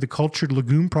be added to the cultured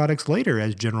legume products later,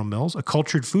 as General Mills. A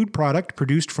cultured food product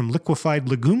produced from liquefied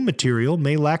legume material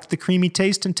may lack the creamy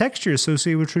taste and texture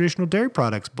associated with traditional dairy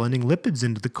products. Blending lipids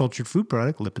into the cultured food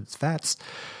product, lipids, fats,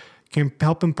 can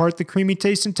help impart the creamy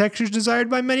taste and textures desired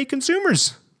by many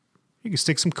consumers. You can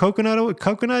stick some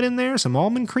coconut in there, some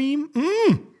almond cream.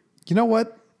 You know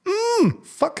what?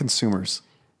 Fuck consumers.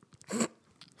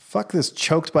 Fuck this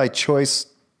choked by choice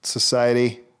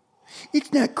society.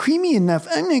 It's not creamy enough.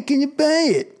 I'm not going to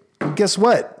buy it. And guess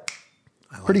what?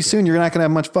 Pretty soon you're not going to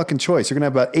have much fucking choice. You're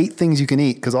going to have about 8 things you can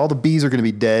eat because all the bees are going to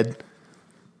be dead.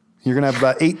 You're going to have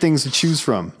about 8 things to choose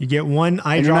from. You get one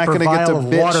eyedropper vial of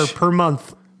water per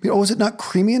month. Oh, is it not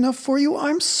creamy enough for you?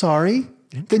 I'm sorry.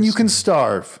 Then you can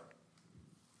starve.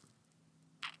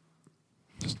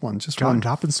 Just one.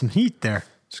 Dropping some heat there.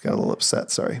 Just got a little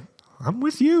upset. Sorry. I'm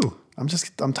with you.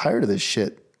 I'm tired of this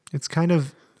shit. It's kind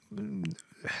of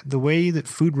the way that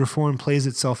food reform plays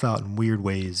itself out in weird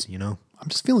ways, you know? I'm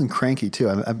just feeling cranky too.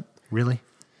 I'm really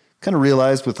kind of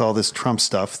realized with all this Trump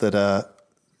stuff that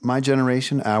my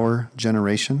generation, our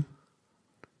generation,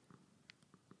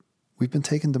 we've been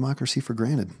taking democracy for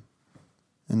granted.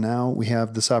 And now we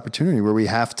have this opportunity where we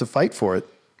have to fight for it.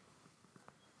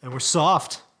 And we're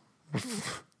soft.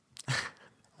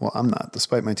 Well, I'm not.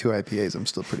 Despite my 2 IPAs, I'm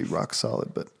still pretty rock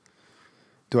solid. But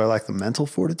do I lack the mental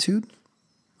fortitude?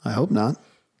 I hope not.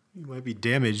 You might be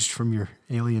damaged from your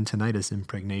alien tinnitus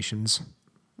impregnations.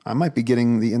 I might be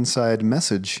getting the inside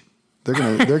message. They're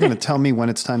gonna tell me when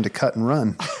it's time to cut and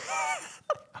run.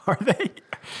 Are they?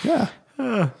 Yeah.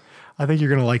 I think you're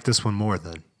gonna like this one more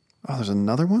then. Oh, there's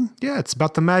another one? Yeah, it's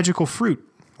about the magical fruit.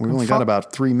 We've only got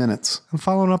about 3 minutes. I'm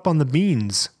following up on the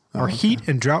beans. Our heat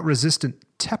and drought resistant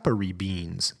tepary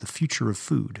beans, the future of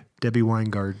food. Debbie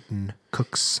Weingarten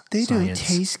cooks They science.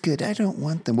 don't taste good. I don't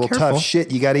want them. Well, Careful. tough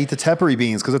shit. You got to eat the tepary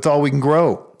beans because it's all we can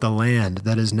grow. The land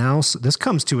that is now, this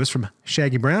comes to us from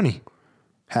Shaggy Brownie.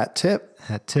 Hat tip.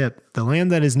 The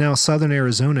land that is now southern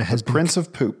Arizona has been Prince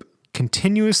of Poop.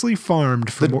 continuously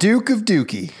farmed for The Duke of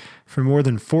Dookie. for more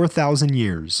than 4,000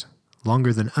 years.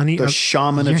 Longer than any The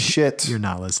shaman of shit. You're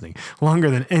not listening. Longer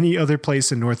than any other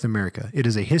place in North America. It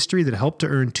is a history that helped to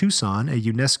earn Tucson a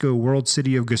UNESCO World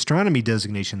City of Gastronomy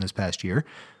designation this past year.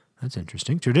 That's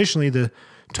interesting. Traditionally, the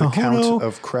Count Tohono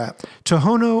of crap.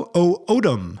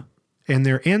 O'odham and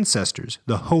their ancestors,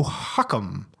 the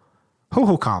Hohokam,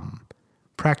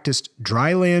 practiced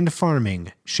dry land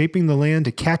farming, shaping the land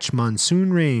to catch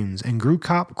monsoon rains, and grew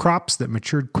crops that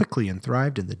matured quickly and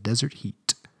thrived in the desert heat.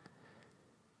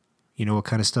 You know what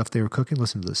kind of stuff they were cooking?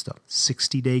 Listen to this stuff.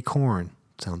 60-day corn.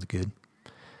 Sounds good.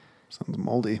 Sounds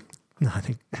moldy. No, I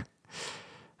think...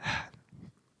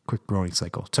 Quick growing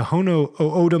cycle. Tohono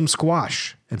O'odham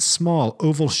squash and small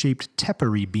oval-shaped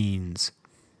tepary beans.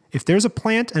 If there's a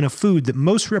plant and a food that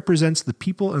most represents the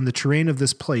people and the terrain of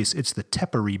this place, it's the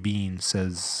tepary bean,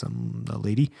 says a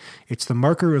lady. It's the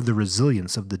marker of the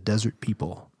resilience of the desert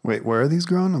people. Wait, where are these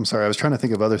grown? I'm sorry. I was trying to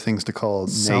think of other things to call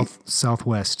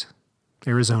Southwest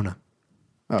Arizona.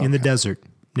 Oh, in the desert.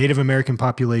 Native American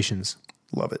populations.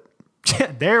 Love it.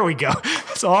 There we go.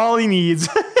 That's all he needs.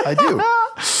 I do.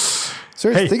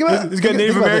 Seriously, think about it. It's got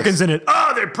Native Americans in it.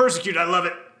 Oh, they're persecuted. I love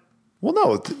it. Well,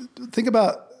 no. Think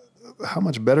about how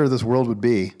much better this world would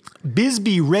be.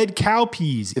 Bisbee red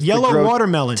cowpeas, yellow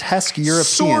watermelon,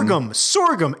 European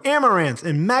sorghum, amaranth,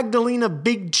 and Magdalena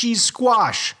big cheese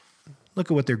squash. Look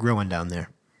at what they're growing down there.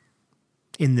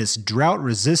 In this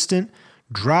drought-resistant,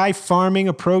 dry farming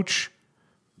approach,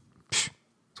 it's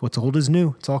what's old is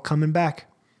new. It's all coming back.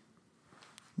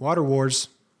 Water Wars.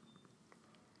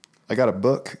 I got a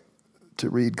book to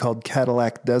read called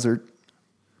Cadillac Desert.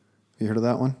 You heard of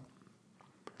that one?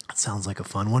 That sounds like a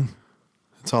fun one.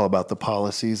 It's all about the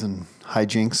policies and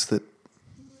hijinks that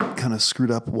kind of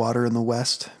screwed up water in the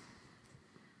West.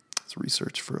 It's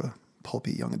research for a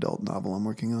pulpy young adult novel I'm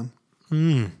working on.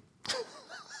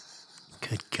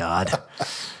 Good God.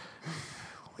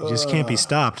 We just can't be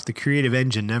stopped. The creative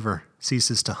engine never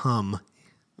ceases to hum.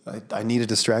 I need a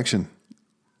distraction.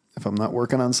 If I'm not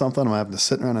working on something, I'm having to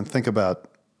sit around and think about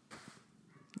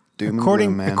doom and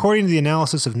gloom, man. According to the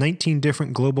analysis of 19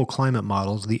 different global climate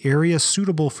models, the area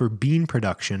suitable for bean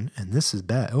production, and this is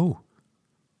bad. Oh,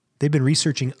 they've been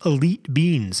researching elite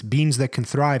beans that can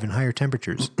thrive in higher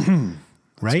temperatures.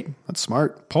 Right? That's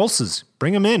smart. Pulses,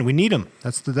 bring them in. We need them.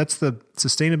 That's the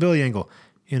sustainability angle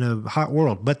in a hot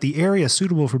world. But the area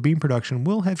suitable for bean production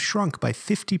will have shrunk by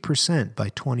 50% by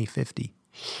 2050.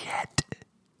 Shit.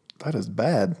 That is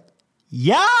bad.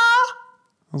 Yeah.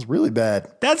 That's really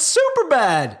bad. That's super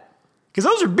bad. Because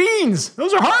those are beans.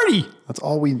 Those are hardy. That's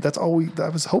all we, I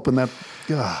was hoping that,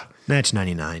 Match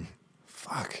 99.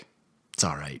 Fuck. It's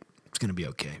all right. It's going to be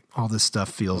okay. All this stuff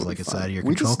feels like it's fine. out of your We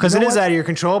control. just- Because you it know is what? out of your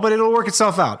control, but it'll work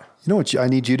itself out. You know what I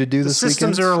need you to do The this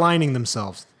systems weekend? are aligning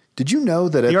themselves. Did you know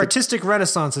that The artistic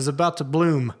renaissance is about to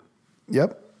bloom.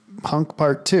 Yep. Punk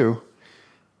Part 2.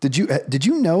 Did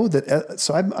you know that?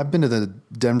 So I've been to the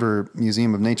Denver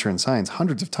Museum of Nature and Science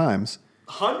hundreds of times.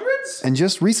 Hundreds? And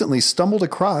just recently stumbled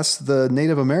across the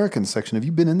Native American section. Have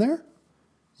you been in there?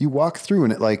 You walk through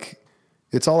and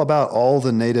it's all about all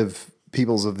the native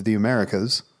peoples of the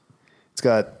Americas. It's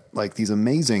got like these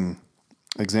amazing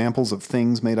examples of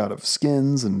things made out of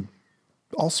skins and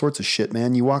all sorts of shit,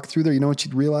 man. You walk through there, you know what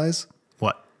you'd realize?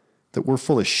 What? That we're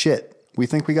full of shit. We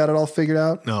think we got it all figured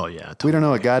out. Oh, yeah. Totally. We don't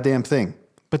know a goddamn thing.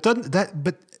 But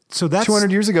so that's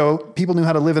 200 years ago, people knew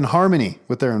how to live in harmony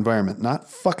with their environment, not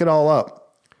fuck it all up.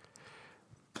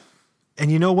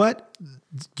 And you know what?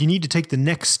 You need to take the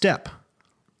next step,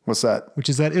 What's that? which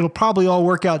is that it'll probably all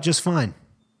work out just fine.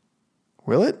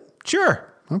 Will it? Sure.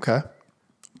 Okay.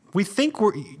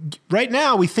 Right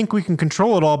now we think we can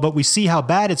control it all, but we see how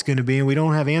bad it's going to be and we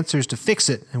don't have answers to fix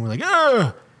it. And we're like, you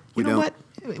know what?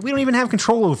 We don't even have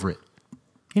control over it.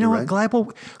 You know what?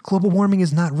 Global warming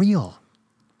is not real.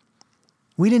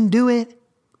 We didn't do it.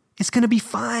 It's going to be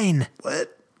fine.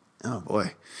 What? Oh,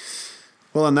 boy.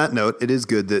 Well, on that note, it is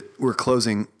good that we're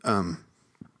closing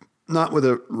not with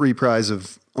a reprise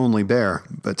of Only Bear,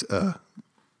 but a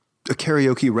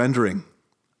karaoke rendering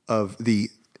of the,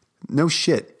 no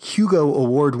shit, Hugo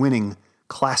Award-winning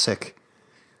classic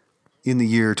In the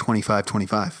Year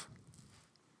 2525.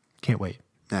 Can't wait.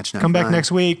 Natch 99. Come back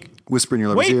next week. Whisper in your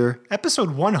lover's ear.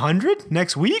 Episode 100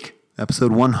 next week?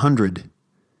 Episode 100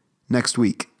 next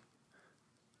week.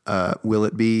 Will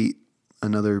it be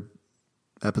another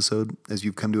episode as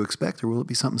you've come to expect, or will it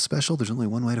be something special? There's only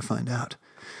one way to find out.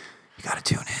 You got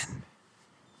to tune in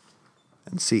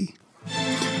and see.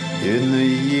 In the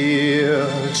year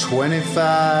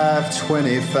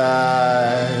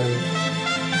 2525,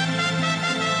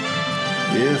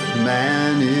 if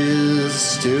man is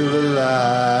still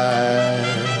alive,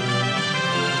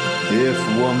 if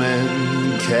woman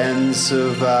can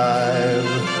survive,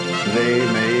 they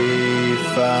may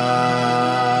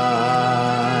find.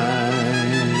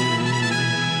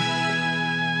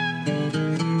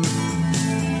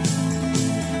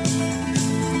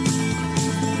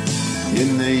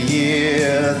 In the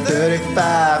year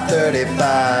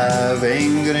 3535,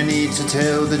 ain't gonna need to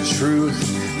tell the truth,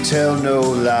 tell no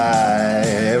lie.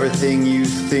 Everything you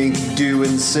think, do,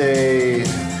 and say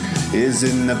is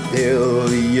in the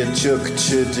pill you took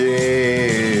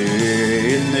today.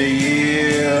 In the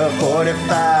year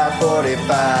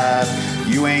 4545,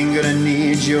 you ain't gonna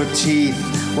need your teeth,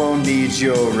 won't need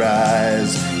your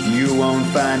eyes. You won't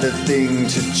find a thing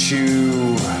to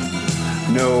chew.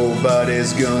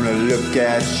 Nobody's gonna look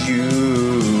at you.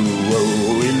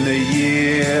 Oh, in the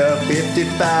year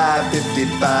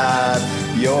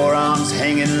 5555, your arms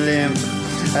hanging limp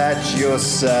at your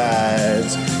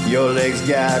sides. Your legs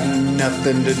got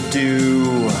nothing to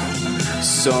do.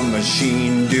 Some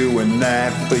machine doing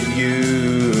that for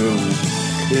you.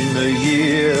 In the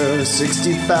year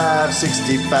 65,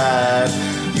 65,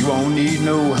 you won't need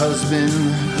no husband,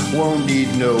 won't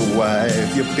need no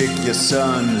wife. You pick your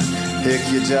son, pick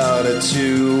your daughter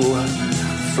too,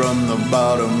 from the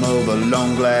bottom of a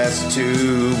long glass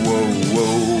tube. Whoa,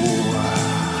 whoa.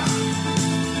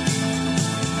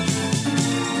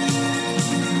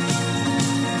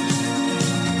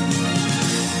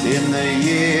 In the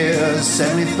year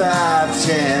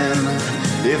 7510,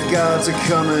 if God's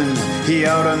a-comin', he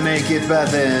ought to make it by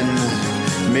then.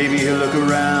 Maybe he'll look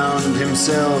around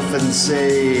himself and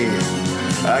say,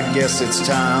 I guess it's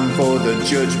time for the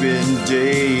judgment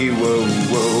day. Whoa,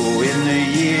 whoa. In the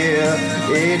year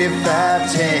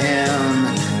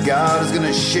 8510, God is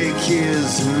gonna shake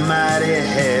his mighty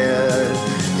head.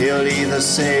 He'll either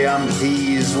say, I'm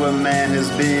pleased where man has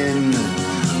been,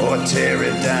 or tear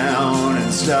it down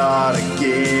and start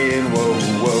again. Whoa,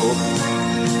 whoa.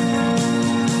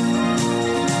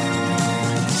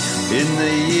 In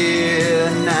the year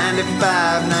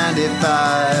 95,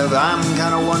 95, I'm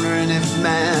kinda wondering if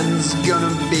man's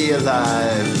gonna be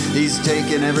alive. He's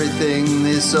taken everything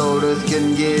this old earth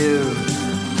can give,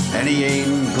 and he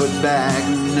ain't put back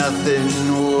nothing.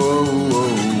 Whoa,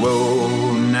 whoa,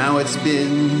 whoa. Now it's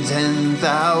been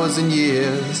 10,000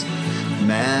 years.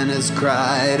 Man has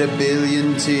cried a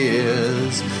billion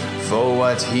tears for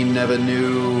what he never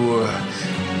knew.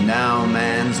 Now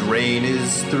man's reign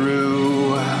is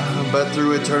through, but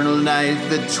through eternal night,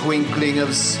 the twinkling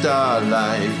of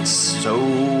starlight, so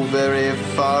very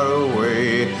far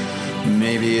away,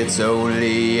 maybe it's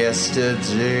only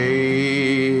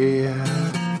yesterday.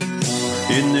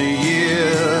 In the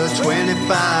year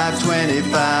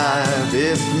 2525,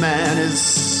 if man is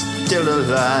still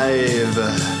alive,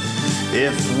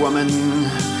 if woman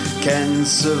can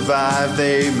survive,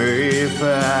 they may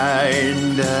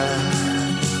find.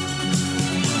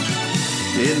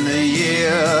 In the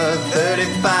year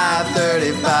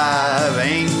 3535,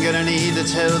 ain't gonna need to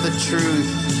tell the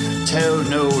truth, tell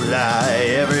no lie.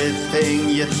 Everything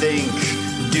you think,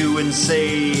 do and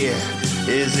say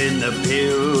is in the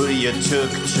pill you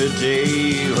took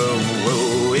today. Oh,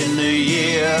 oh. In the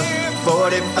year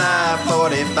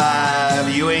 4545,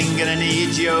 you ain't gonna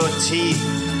need your teeth,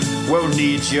 won't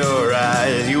need your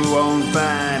eyes. You won't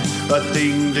find a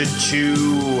thing to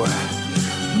chew,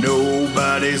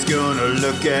 nobody's gonna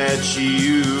look at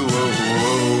you. Oh,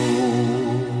 oh.